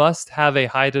you must have a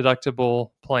high deductible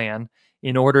plan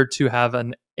in order to have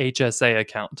an HSA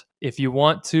account. if you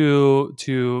want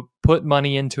to put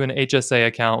money into an HSA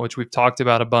account, which we've talked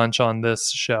about a bunch on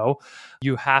this show,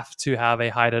 you have to have a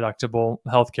high deductible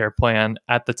healthcare plan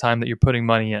at the time that you're putting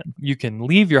money in. You can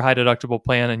leave your high deductible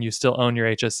plan and you still own your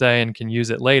HSA and can use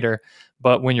it later.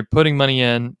 But when you're putting money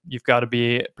in, you've got to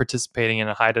be participating in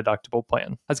a high deductible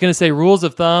plan. I was going to say rules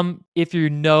of thumb, if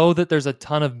you know that there's a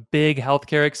ton of big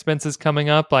healthcare expenses coming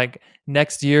up, like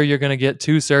next year you're going to get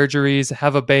 2 surgeries,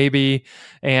 have a baby,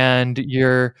 and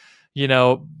you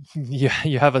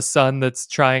have a son that's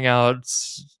trying out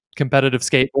competitive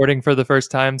skateboarding for the first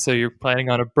time, so you're planning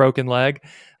on a broken leg,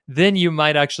 then you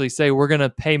might actually say, we're going to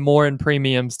pay more in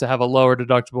premiums to have a lower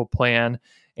deductible plan,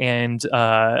 and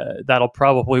that'll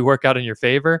probably work out in your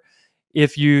favor.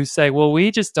 If you say, well,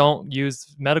 we just don't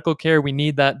use medical care, we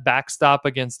need that backstop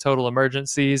against total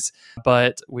emergencies,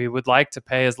 but we would like to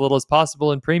pay as little as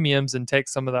possible in premiums and take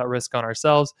some of that risk on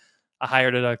ourselves, a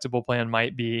higher deductible plan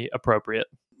might be appropriate.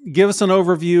 Give us an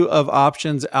overview of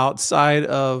options outside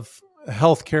of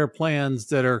healthcare plans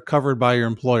that are covered by your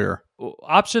employer.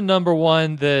 Option number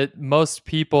one that most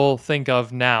people think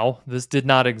of now, this did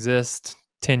not exist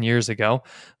 10 years ago,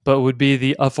 but would be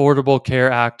the Affordable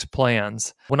Care Act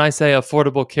plans. When I say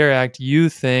Affordable Care Act, you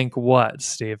think what,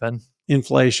 Stephen?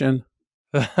 Inflation.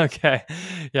 Okay.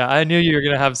 Yeah, I knew you were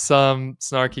going to have some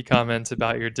snarky comments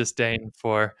about your disdain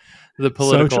for the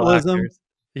political Socialism. actors.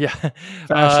 Yeah.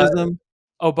 Fascism.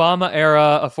 Obama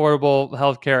era Affordable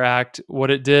Health Care Act, what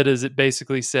it did is it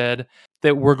basically said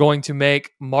that we're going to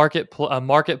make a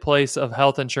marketplace of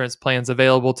health insurance plans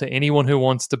available to anyone who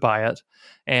wants to buy it.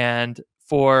 And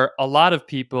for a lot of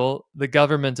people, the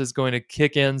government is going to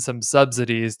kick in some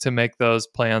subsidies to make those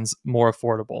plans more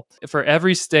affordable. For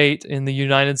every state in the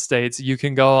United States, you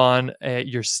can go on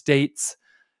your state's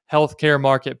healthcare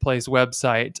marketplace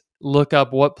website, look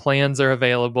up what plans are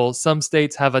available. Some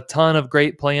states have a ton of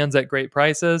great plans at great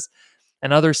prices,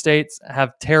 and other states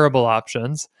have terrible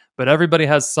options, but everybody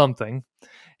has something.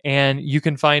 And you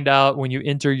can find out when you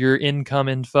enter your income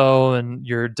info and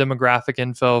your demographic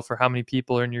info for how many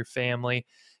people are in your family,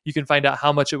 you can find out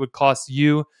how much it would cost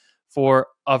you for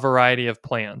a variety of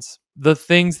plans. The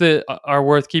things that are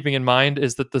worth keeping in mind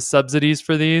is that the subsidies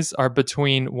for these are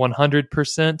between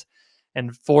 100%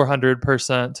 and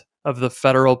 400% of the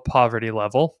federal poverty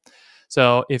level.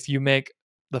 So if you make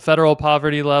the federal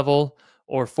poverty level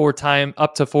or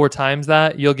up to 4 times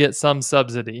that, you'll get some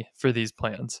subsidy for these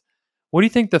plans. What do you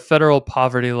think the federal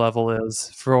poverty level is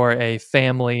for a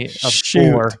family of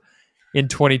 4 in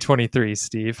 2023,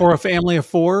 Steve? For a family of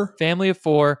 4? Family of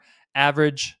 4,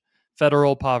 average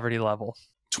federal poverty level.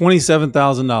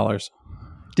 $27,000.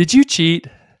 Did you cheat?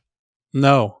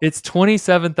 No. It's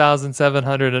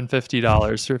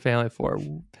 $27,750 for a family of 4.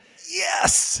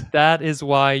 Yes. That is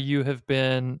why you have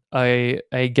been a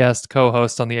guest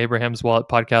co-host on the Abraham's Wallet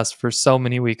podcast for so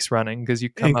many weeks running, because you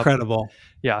come incredible.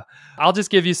 Yeah. I'll just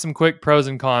give you some quick pros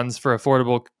and cons for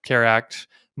Affordable Care Act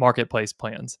marketplace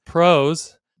plans.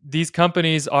 Pros, these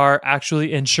companies are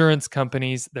actually insurance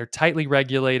companies. They're tightly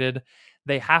regulated.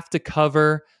 They have to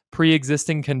cover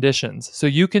pre-existing conditions. So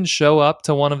you can show up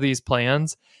to one of these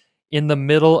plans in the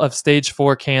middle of stage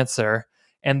 4 cancer,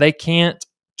 and they can't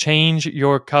change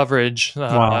your coverage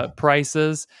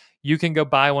prices. You can go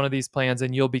buy one of these plans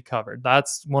and you'll be covered.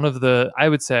 That's one of the, I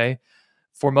would say,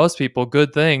 for most people,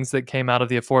 good things that came out of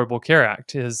the Affordable Care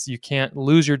Act is you can't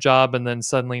lose your job and then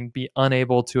suddenly be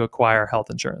unable to acquire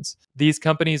health insurance. These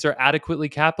companies are adequately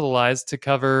capitalized to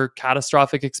cover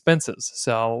catastrophic expenses.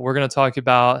 So we're going to talk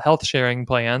about health sharing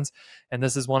plans. And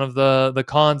this is one of the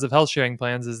cons of health sharing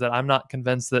plans, is that I'm not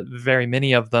convinced that very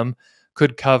many of them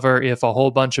could cover if a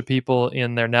whole bunch of people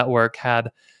in their network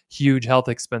had huge health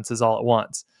expenses all at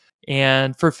once.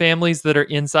 And for families that are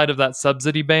inside of that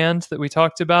subsidy band that we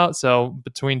talked about, so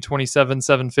between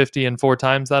 $27,750 and 4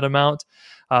 times that amount,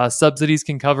 subsidies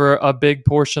can cover a big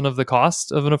portion of the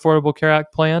cost of an Affordable Care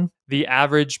Act plan. The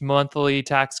average monthly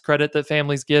tax credit that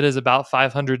families get is about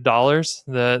 $500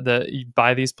 that you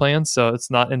buy these plans, so it's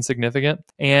not insignificant.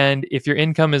 And if your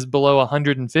income is below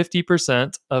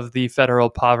 150% of the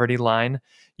federal poverty line,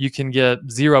 you can get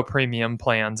 0 premium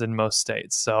plans in most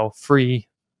states, so free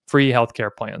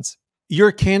healthcare plans. You're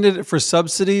a candidate for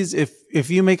subsidies if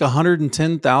you make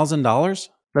 $110,000?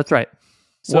 That's right.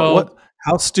 So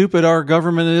how stupid our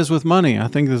government is with money, I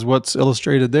think, is what's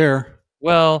illustrated there.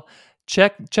 Well,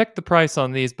 check the price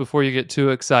on these before you get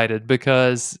too excited,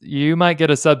 because you might get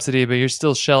a subsidy, but you're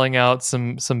still shelling out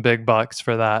some big bucks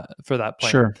for that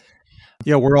plan. Sure.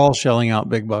 Yeah, we're all shelling out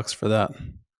big bucks for that.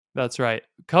 That's right.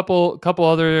 Couple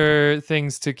other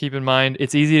things to keep in mind.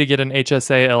 It's easy to get an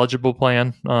HSA eligible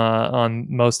plan on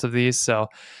most of these. So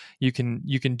you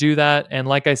can do that. And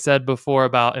like I said before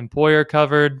about employer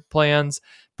covered plans,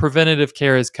 preventative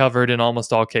care is covered in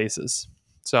almost all cases.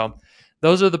 So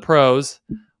those are the pros.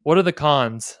 What are the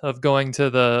cons of going to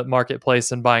the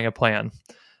marketplace and buying a plan?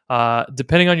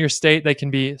 Depending on your state, they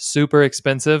can be super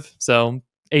expensive. So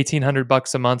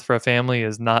 $1,800 a month for a family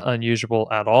is not unusual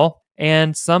at all.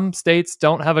 And some states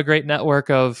don't have a great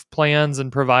network of plans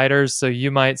and providers. So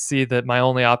you might see that my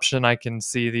only option, I can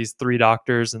see these 3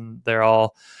 doctors and they're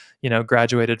all,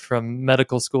 graduated from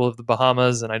medical school of the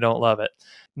Bahamas, and I don't love it.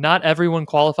 Not everyone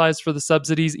qualifies for the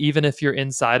subsidies, even if you're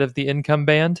inside of the income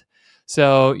band.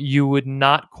 So you would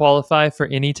not qualify for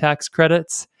any tax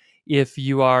credits if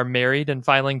you are married and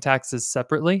filing taxes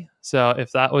separately. So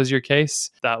if that was your case,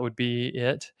 that would be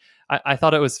it. I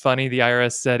thought it was funny. The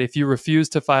IRS said, if you refuse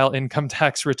to file income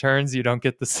tax returns, you don't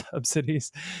get the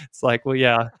subsidies. It's like, well,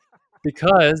 yeah,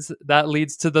 because that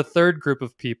leads to the third group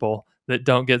of people that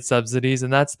don't get subsidies,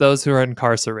 and that's those who are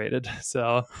incarcerated.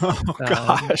 So, oh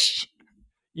gosh.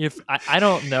 If I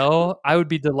don't know, I would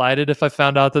be delighted if I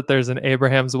found out that there's an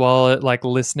Abraham's Wallet like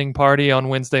listening party on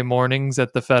Wednesday mornings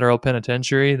at the federal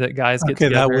penitentiary that guys get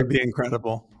together. That would be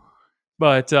incredible.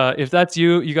 But if that's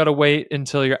you, you got to wait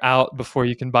until you're out before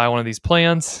you can buy one of these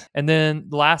plans. And then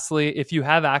lastly, if you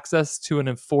have access to an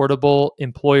affordable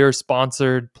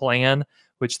employer-sponsored plan,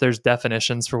 which there's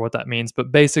definitions for what that means,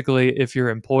 but basically if your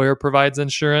employer provides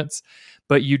insurance,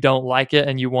 but you don't like it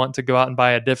and you want to go out and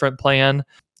buy a different plan,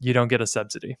 you don't get a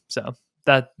subsidy. So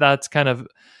that's kind of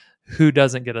who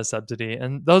doesn't get a subsidy.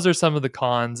 And those are some of the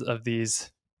cons of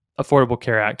these Affordable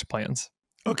Care Act plans.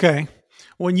 Okay.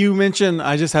 When you mention,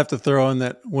 I just have to throw in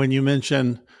that when you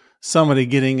mention somebody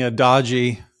getting a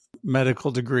dodgy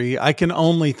medical degree, I can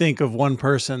only think of one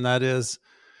person, that is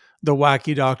the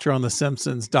wacky doctor on The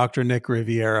Simpsons, Dr. Nick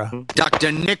Riviera.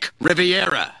 Dr. Nick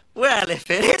Riviera. Well, if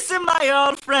it isn't my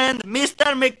old friend,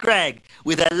 Mr. McCraig,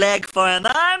 with a leg for an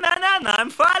arm and an arm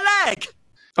for a leg.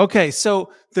 Okay,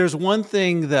 so there's one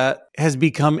thing that has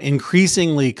become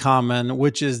increasingly common,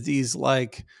 which is these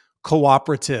like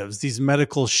cooperatives, these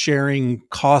medical sharing,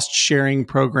 cost sharing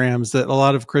programs that a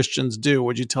lot of Christians do.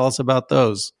 Would you tell us about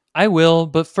those? I will,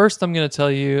 but first I'm going to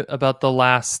tell you about the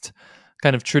last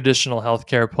kind of traditional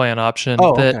healthcare plan option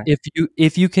that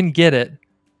if you can get it,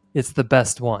 it's the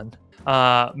best one.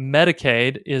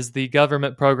 Medicaid is the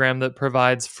government program that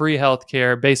provides free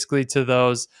healthcare basically to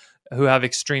those who have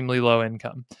extremely low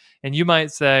income. And you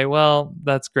might say, well,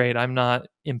 that's great. I'm not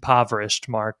impoverished,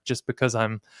 Mark, just because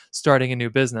I'm starting a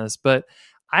new business. But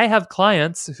I have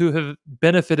clients who have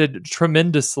benefited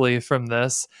tremendously from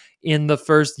this in the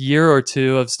first year or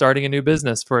two of starting a new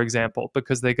business, for example,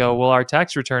 because they go, well, our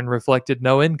tax return reflected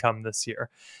no income this year.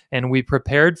 And we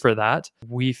prepared for that.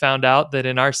 We found out that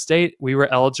in our state, we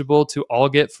were eligible to all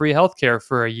get free healthcare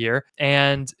for a year.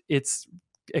 And it's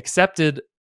accepted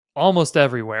almost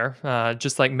everywhere,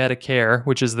 just like Medicare,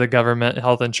 which is the government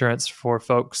health insurance for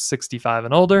folks 65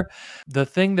 and older. The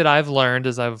thing that I've learned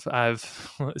as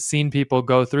I've seen people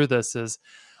go through this is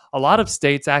a lot of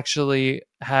states actually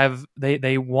have,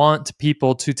 they want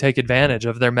people to take advantage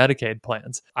of their Medicaid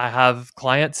plans. I have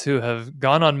clients who have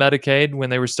gone on Medicaid when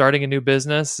they were starting a new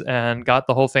business and got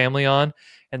the whole family on,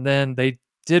 and then they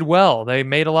did well. They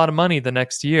made a lot of money the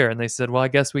next year, and they said, well, I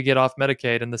guess we get off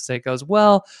Medicaid. And the state goes,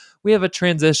 well, we have a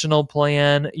transitional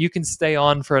plan. You can stay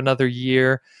on for another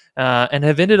year, and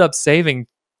have ended up saving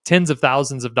tens of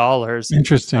thousands of dollars.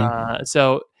 Interesting.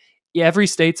 So every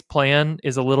state's plan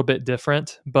is a little bit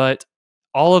different, but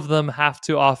all of them have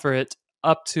to offer it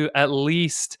up to at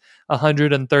least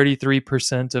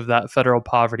 133% of that federal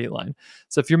poverty line.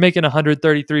 So if you're making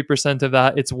 133% of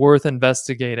that, it's worth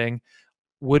investigating.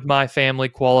 Would my family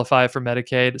qualify for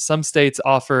Medicaid? Some states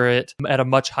offer it at a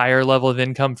much higher level of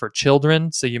income for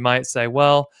children. So you might say,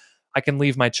 well, I can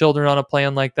leave my children on a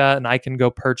plan like that, and I can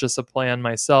go purchase a plan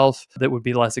myself that would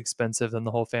be less expensive than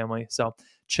the whole family. So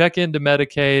check into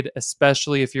Medicaid,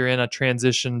 especially if you're in a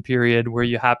transition period where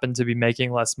you happen to be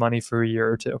making less money for a year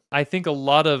or two. I think a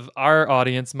lot of our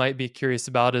audience might be curious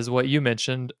about is what you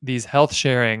mentioned, these health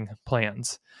sharing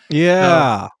plans.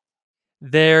 Yeah.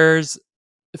 There's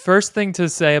first thing to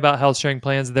say about health sharing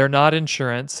plans, they're not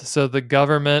insurance. So the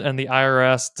government and the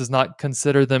IRS does not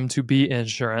consider them to be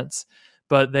insurance,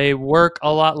 but they work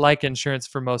a lot like insurance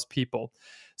for most people.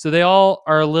 So they all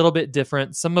are a little bit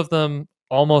different. Some of them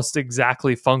almost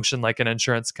exactly function like an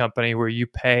insurance company where you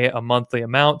pay a monthly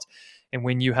amount. And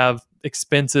when you have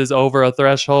expenses over a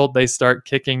threshold, they start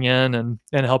kicking in and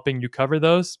helping you cover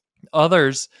those.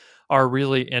 Others are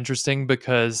really interesting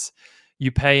because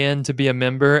you pay in to be a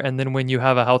member, and then when you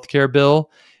have a healthcare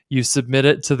bill, you submit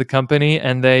it to the company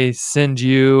and they send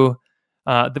you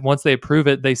Once they approve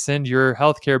it, they send your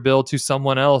healthcare bill to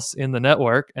someone else in the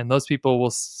network, and those people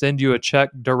will send you a check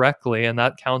directly, and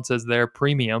that counts as their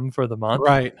premium for the month.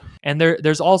 Right. And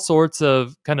there's all sorts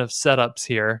of kind of setups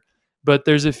here, but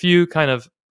there's a few kind of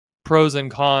pros and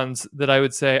cons that I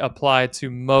would say apply to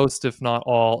most, if not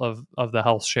all, of the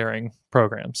health sharing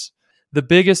programs. The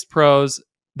biggest pros,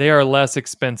 they are less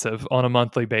expensive on a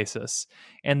monthly basis,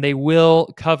 and they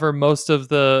will cover most of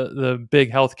the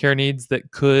big healthcare needs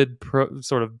that could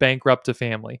sort of bankrupt a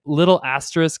family. Little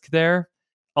asterisk there.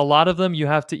 A lot of them you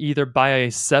have to either buy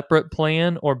a separate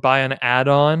plan or buy an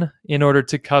add-on in order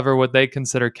to cover what they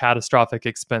consider catastrophic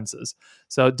expenses.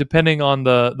 So depending on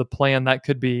the plan, that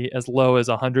could be as low as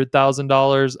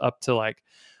 $100,000 up to like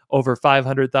over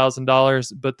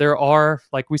 $500,000. But there are,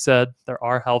 like we said, there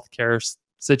are healthcare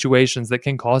situations that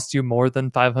can cost you more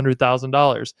than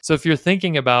 $500,000. So if you're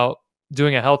thinking about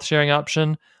doing a health sharing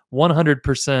option,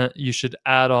 100% you should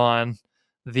add on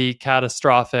the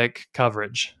catastrophic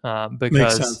coverage,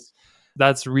 because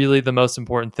that's really the most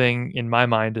important thing in my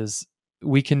mind. Is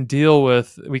we can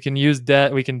use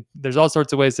debt. There's all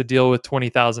sorts of ways to deal with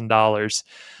 $20,000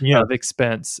 of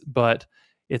expense, but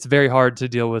it's very hard to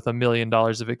deal with $1 million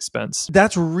of expense.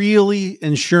 That's really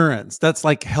insurance. That's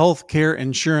like healthcare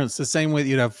insurance, the same way that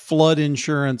you'd have flood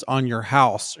insurance on your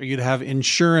house, or you'd have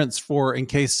insurance for in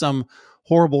case some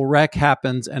horrible wreck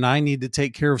happens and I need to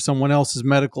take care of someone else's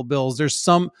medical bills.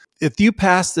 If you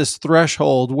pass this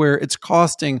threshold where it's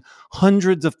costing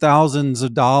hundreds of thousands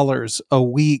of dollars a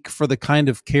week for the kind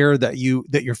of care that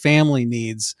your family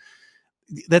needs,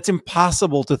 that's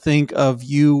impossible to think of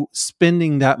you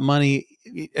spending that money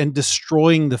and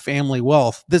destroying the family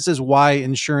wealth. This is why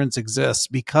insurance exists,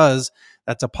 because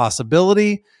that's a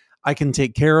possibility. I can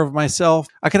take care of myself.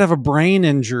 I could have a brain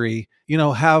injury,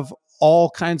 have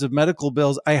all kinds of medical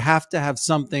bills. I have to have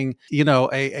something,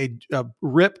 a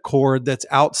rip cord that's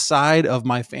outside of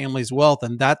my family's wealth.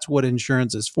 And that's what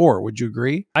insurance is for. Would you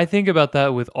agree? I think about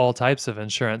that with all types of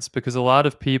insurance, because a lot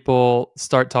of people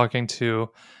start talking to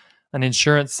an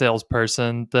insurance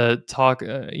salesperson that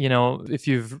if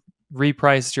you've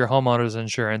repriced your homeowner's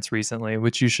insurance recently,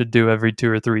 which you should do every 2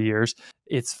 or 3 years,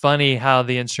 it's funny how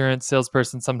the insurance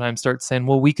salesperson sometimes starts saying,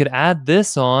 well, we could add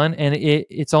this on and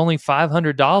it's only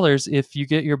 $500 if you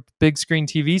get your big screen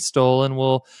TV stolen,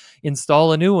 we'll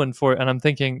install a new one for it. And I'm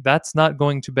thinking, that's not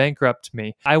going to bankrupt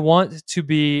me. I want to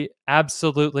be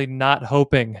absolutely not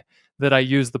hoping that I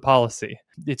use the policy.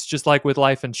 It's just like with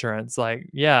life insurance. Like,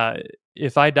 yeah,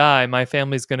 if I die, my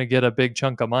family's going to get a big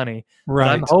chunk of money. Right.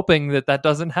 I'm hoping that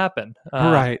doesn't happen.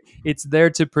 Right. It's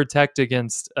there to protect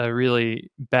against a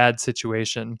really bad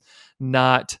situation,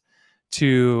 not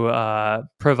to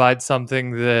provide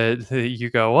something that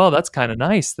you go, well, that's kind of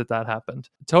nice that happened.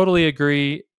 Totally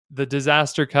agree. The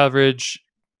disaster coverage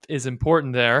is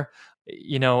important there.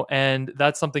 And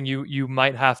that's something you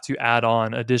might have to add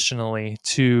on additionally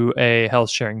to a health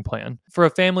sharing plan. For a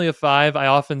family of 5, I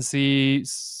often see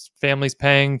families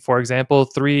paying, for example,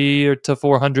 $300 to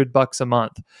 $400 a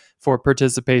month for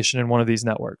participation in one of these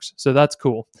networks. So that's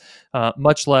cool.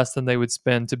 Much less than they would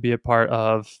spend to be a part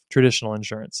of traditional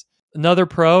insurance. Another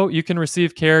pro, you can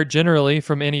receive care generally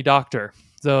from any doctor.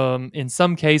 In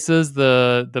some cases,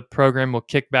 the program will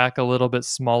kick back a little bit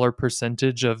smaller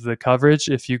percentage of the coverage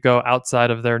if you go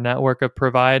outside of their network of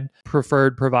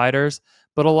preferred providers.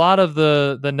 But a lot of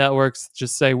the networks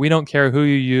just say, we don't care who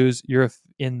you use. You're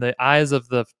in the eyes of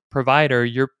the provider,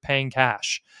 you're paying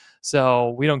cash.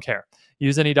 So we don't care.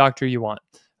 Use any doctor you want.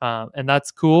 And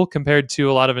that's cool compared to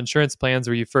a lot of insurance plans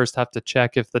where you first have to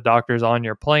check if the doctor's on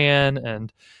your plan,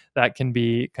 and that can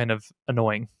be kind of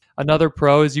annoying. Another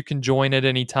pro is you can join at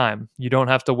any time. You don't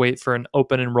have to wait for an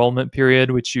open enrollment period,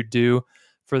 which you do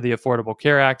for the Affordable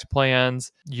Care Act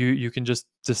plans. You can just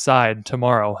decide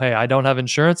tomorrow, hey, I don't have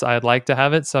insurance. I'd like to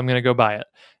have it, so I'm going to go buy it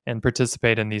and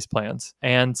participate in these plans.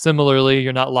 And similarly,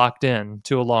 you're not locked in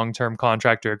to a long-term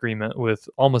contract or agreement with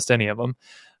almost any of them.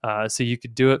 So you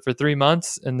could do it for 3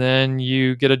 months, and then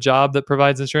you get a job that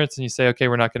provides insurance, and you say, okay,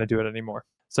 we're not going to do it anymore.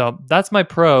 So that's my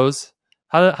pros.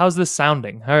 How's this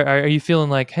sounding? Are you feeling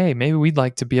like, hey, maybe we'd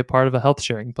like to be a part of a health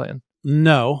sharing plan?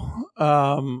 No,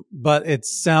 but it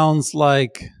sounds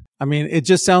like, it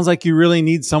just sounds like you really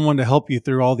need someone to help you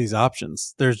through all these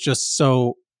options. There's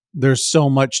so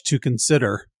much to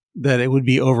consider that it would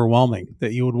be overwhelming,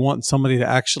 that you would want somebody to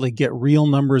actually get real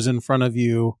numbers in front of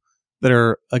you that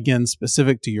are, again,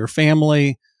 specific to your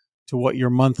family, to what your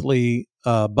monthly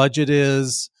budget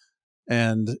is.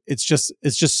 And it's just,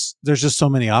 there's just so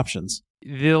many options.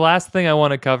 The last thing I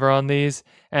want to cover on these,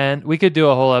 and we could do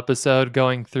a whole episode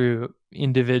going through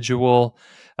individual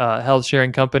health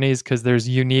sharing companies, because there's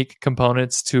unique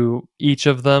components to each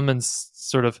of them, and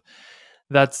sort of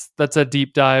that's a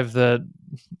deep dive that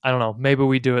I don't know. Maybe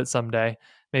we do it someday.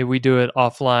 Maybe we do it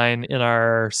offline in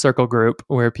our circle group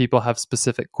where people have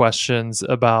specific questions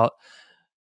about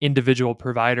individual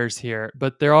providers here.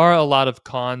 But there are a lot of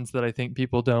cons that I think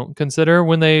people don't consider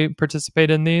when they participate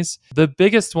in these. The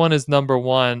biggest one is number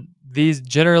one, these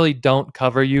generally don't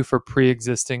cover you for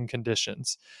pre-existing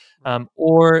conditions.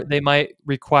 Or they might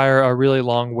require a really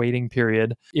long waiting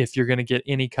period if you're going to get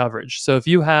any coverage. So if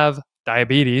you have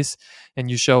diabetes and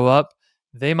you show up,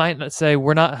 they might not say,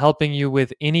 we're not helping you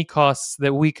with any costs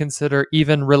that we consider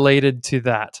even related to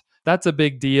that. That's a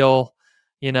big deal.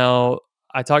 You know,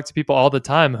 I talk to people all the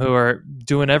time who are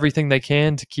doing everything they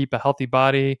can to keep a healthy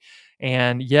body,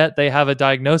 and yet they have a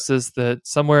diagnosis that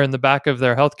somewhere in the back of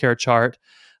their healthcare chart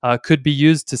could be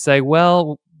used to say,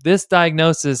 well, this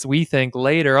diagnosis we think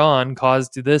later on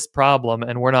caused this problem,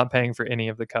 and we're not paying for any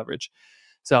of the coverage.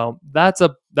 So that's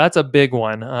a big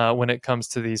one when it comes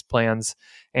to these plans,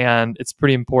 and it's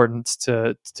pretty important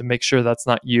to make sure that's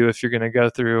not you if you're going to go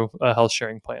through a health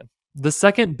sharing plan. The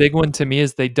second big one to me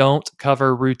is they don't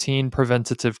cover routine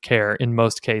preventative care in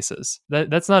most cases.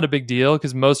 That's not a big deal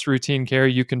because most routine care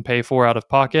you can pay for out of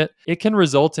pocket. It can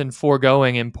result in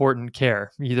foregoing important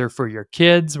care, either for your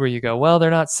kids where you go, well, they're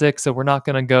not sick, so we're not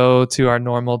going to go to our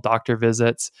normal doctor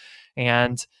visits.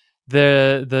 And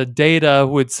the data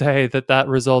would say that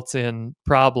results in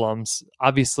problems.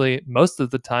 Obviously, most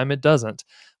of the time it doesn't.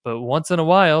 But once in a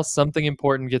while, something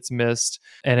important gets missed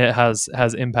and it has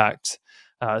impact.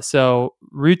 So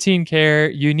routine care,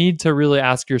 you need to really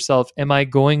ask yourself, am I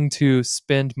going to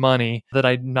spend money that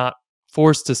I'm not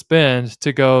forced to spend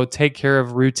to go take care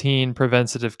of routine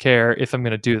preventative care if I'm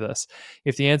going to do this?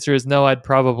 If the answer is no, I'd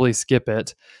probably skip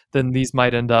it. Then these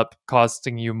might end up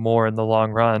costing you more in the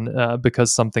long run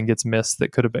because something gets missed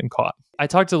that could have been caught. I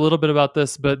talked a little bit about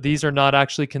this, but these are not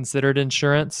actually considered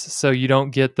insurance. So you don't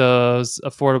get those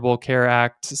Affordable Care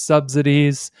Act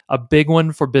subsidies. A big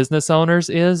one for business owners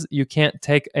is you can't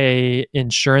take a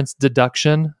insurance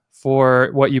deduction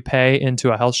for what you pay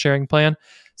into a health sharing plan.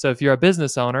 So if you're a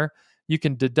business owner, you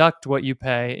can deduct what you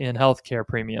pay in healthcare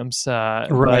premiums,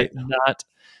 Right. but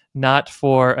not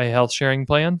for a health sharing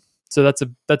plan. So that's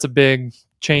a big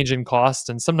change in cost,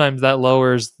 and sometimes that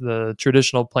lowers the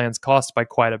traditional plan's cost by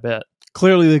quite a bit.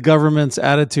 Clearly, the government's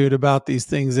attitude about these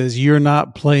things is you're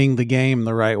not playing the game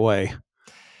the right way.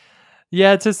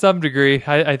 Yeah, to some degree,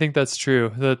 I think that's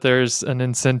true. That there's an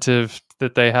incentive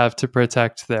that they have to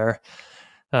protect their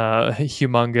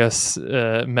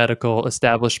humongous medical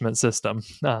establishment system.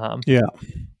 Yeah.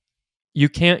 You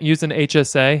can't use an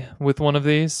HSA with one of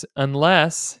these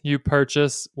unless you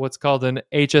purchase what's called an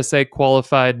HSA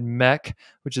qualified MEC,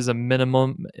 which is a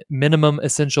minimum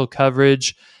essential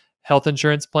coverage health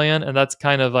insurance plan. And that's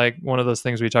kind of like one of those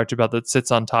things we talked about that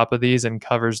sits on top of these and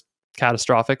covers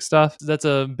catastrophic stuff. That's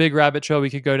a big rabbit trail we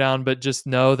could go down, but just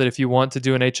know that if you want to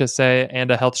do an HSA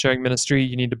and a health sharing ministry,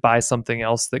 you need to buy something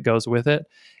else that goes with it.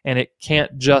 And it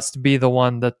can't just be the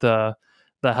one that the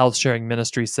health sharing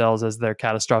ministry sells as their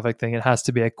catastrophic thing. It has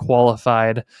to be a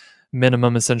qualified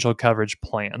minimum essential coverage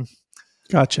plan.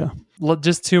 Gotcha.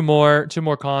 Just two more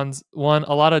cons. One,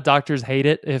 a lot of doctors hate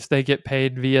it if they get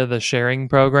paid via the sharing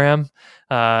program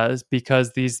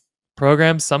because these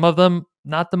programs, some of them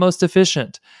not the most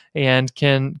efficient and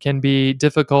can be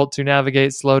difficult to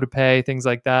navigate, slow to pay, things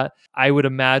like that. I would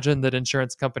imagine that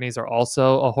insurance companies are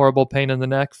also a horrible pain in the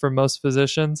neck for most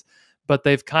physicians, but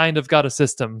they've kind of got a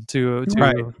system to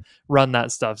Right. run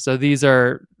that stuff. So these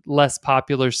are less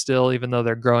popular still, even though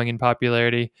they're growing in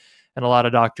popularity, and a lot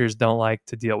of doctors don't like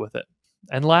to deal with it.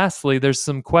 And lastly, there's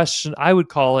some I would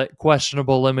call it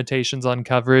questionable limitations on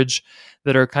coverage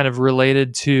that are kind of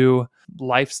related to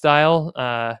lifestyle.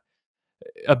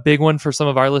 A big one for some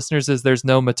of our listeners is there's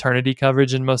no maternity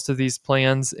coverage in most of these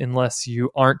plans unless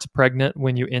you aren't pregnant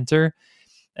when you enter.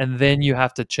 And then you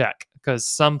have to check because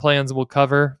some plans will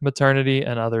cover maternity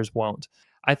and others won't.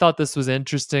 I thought this was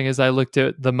interesting as I looked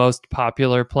at the most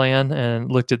popular plan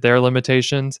and looked at their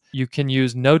limitations. You can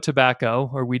use no tobacco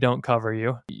or we don't cover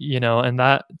you, and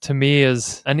that to me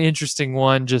is an interesting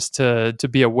one just to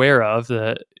be aware of,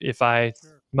 that if I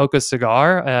smoke a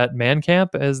cigar at man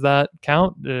camp, does that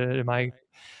count?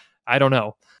 I don't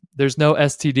know. There's no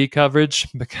STD coverage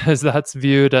because that's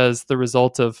viewed as the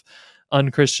result of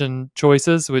unchristian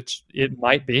choices, which it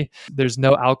might be. There's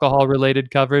no alcohol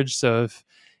related coverage. So if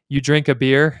you drink a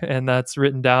beer and that's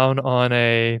written down on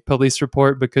a police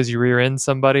report because you rear end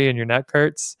somebody and your neck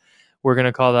hurts, we're going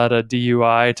to call that a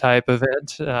DUI type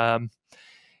event.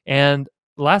 And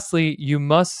lastly, you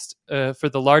must, for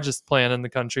the largest plan in the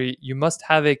country, you must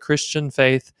have a Christian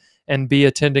faith and be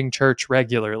attending church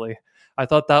regularly. I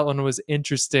thought that one was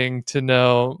interesting to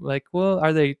know, like, well,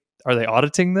 are they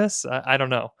auditing this? I don't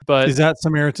know. But Is that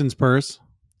Samaritan's Purse?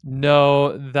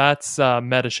 no, that's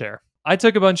MetaShare. I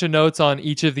took a bunch of notes on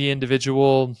each of the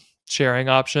individual sharing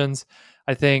options.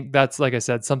 I think that's, like I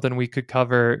said, something we could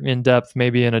cover in depth,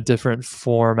 maybe in a different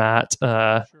format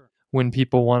when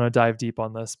people want to dive deep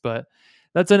on this. But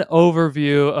that's an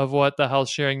overview of what the health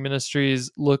sharing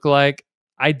ministries look like.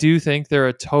 I do think they're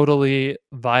a totally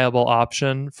viable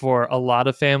option for a lot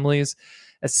of families,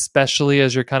 especially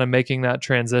as you're kind of making that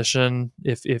transition.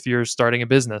 If you're starting a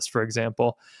business, for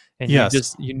example, and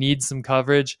Yes. you need some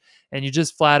coverage and you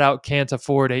just flat out can't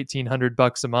afford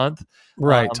 $1,800 a month.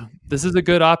 Right. This is a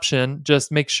good option.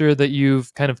 Just make sure that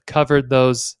you've kind of covered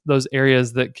those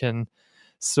areas that can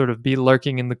sort of be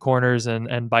lurking in the corners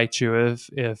and bite you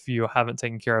if you haven't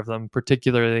taken care of them,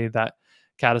 particularly that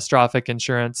catastrophic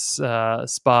insurance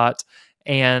spot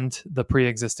and the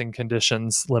pre-existing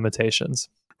conditions limitations.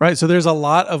 Right. So there's a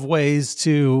lot of ways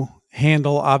to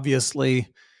handle, obviously,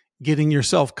 getting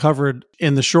yourself covered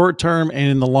in the short term and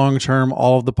in the long term,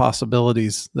 all of the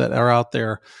possibilities that are out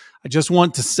there. I just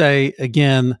want to say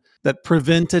again that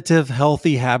preventative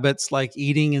healthy habits like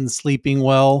eating and sleeping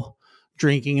well,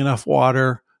 drinking enough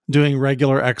water, doing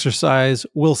regular exercise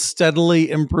will steadily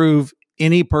improve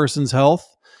any person's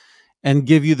health and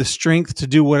give you the strength to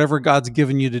do whatever God's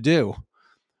given you to do.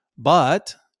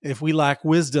 But if we lack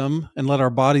wisdom and let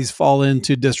our bodies fall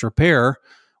into disrepair,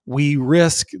 we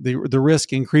risk the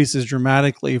risk increases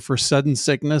dramatically for sudden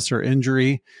sickness or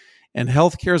injury. And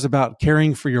healthcare is about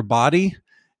caring for your body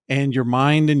and your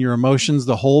mind and your emotions,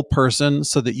 the whole person,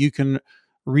 so that you can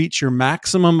reach your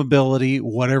maximum ability,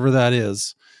 whatever that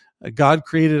is. God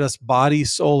created us body,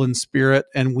 soul, and spirit,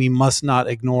 and we must not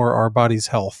ignore our body's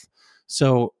health.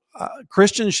 So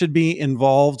Christians should be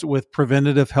involved with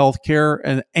preventative health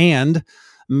care and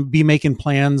be making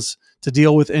plans to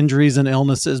deal with injuries and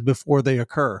illnesses before they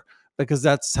occur, because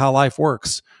that's how life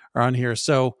works around here.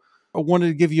 So I wanted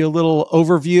to give you a little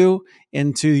overview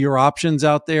into your options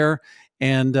out there.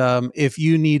 And if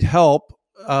you need help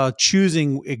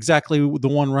choosing exactly the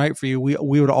one right for you, we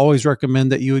would always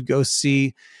recommend that you would go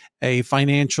see a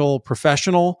financial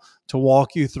professional to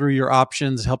walk you through your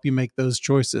options, help you make those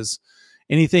choices.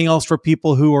 Anything else for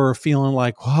people who are feeling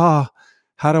like, how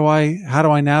do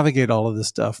I navigate all of this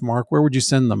stuff? Mark, where would you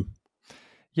send them?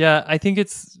 Yeah, I think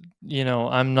it's,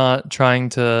 I'm not trying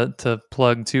to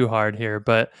plug too hard here,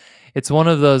 but it's one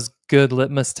of those good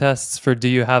litmus tests for, do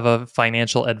you have a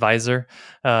financial advisor?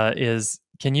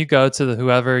 Can you go to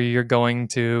whoever you're going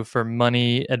to for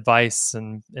money advice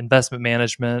and investment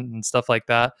management and stuff like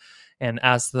that, and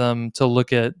ask them to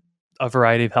look at a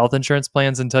variety of health insurance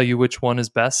plans and tell you which one is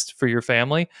best for your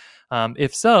family?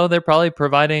 If so, they're probably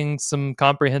providing some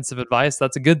comprehensive advice.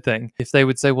 That's a good thing. If they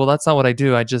would say, well, that's not what I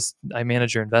do, I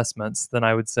manage your investments, then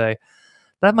I would say,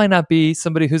 that might not be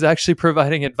somebody who's actually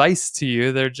providing advice to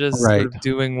you. They're just sort of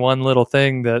doing one little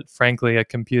thing that, frankly, a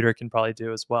computer can probably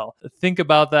do as well. Think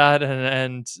about that,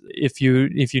 and if you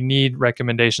need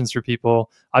recommendations for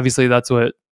people, obviously that's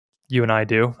what you and I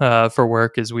do for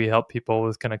work, is we help people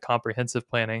with kind of comprehensive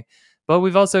planning. But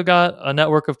we've also got a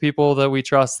network of people that we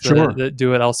trust that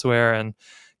do it elsewhere, and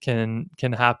can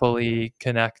happily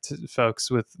connect folks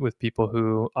with people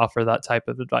who offer that type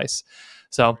of advice.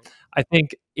 So I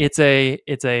think it's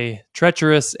a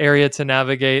treacherous area to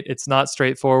navigate. It's not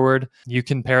straightforward. You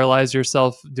can paralyze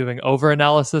yourself doing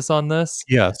over-analysis on this.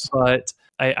 Yes. But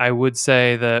I would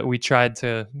say that we tried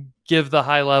to give the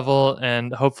high level,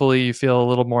 and hopefully you feel a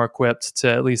little more equipped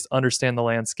to at least understand the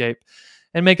landscape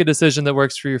and make a decision that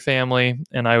works for your family.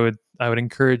 And I would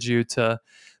encourage you to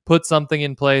put something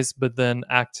in place, but then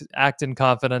act in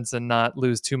confidence and not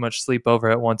lose too much sleep over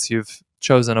it once you've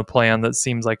chosen a plan that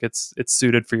seems like it's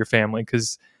suited for your family,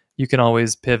 because you can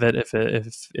always pivot if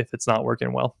it's not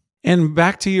working well. And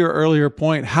back to your earlier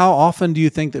point, how often do you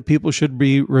think that people should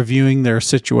be reviewing their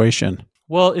situation?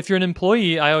 Well, if you're an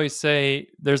employee, I always say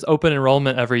there's open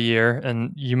enrollment every year,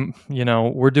 and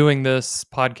we're doing this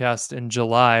podcast in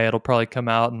July. It'll probably come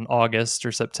out in August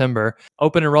or September.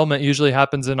 Open enrollment usually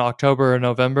happens in October or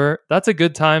November. That's a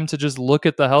good time to just look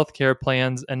at the healthcare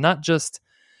plans, and don't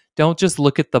just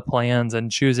look at the plans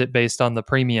and choose it based on the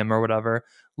premium or whatever.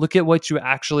 Look at what you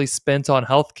actually spent on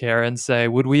healthcare and say,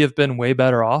 would we have been way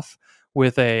better off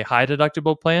with a high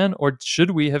deductible plan, or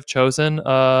should we have chosen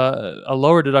a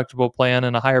lower deductible plan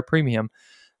and a higher premium?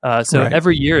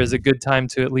 Every year is a good time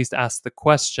to at least ask the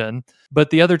question. But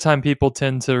the other time people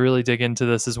tend to really dig into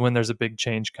this is when there's a big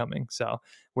change coming. So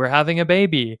we're having a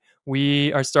baby,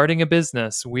 we are starting a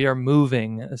business, we are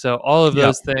moving. So all of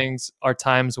those things are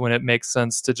times when it makes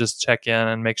sense to just check in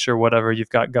and make sure whatever you've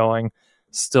got going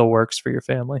still works for your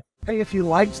family. Hey, if you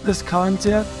liked this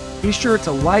content, be sure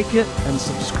to like it and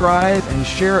subscribe and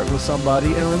share it with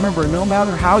somebody. And remember, no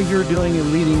matter how you're doing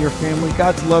and leading your family,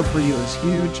 God's love for you is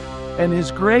huge, and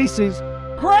His grace is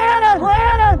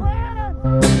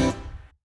grand.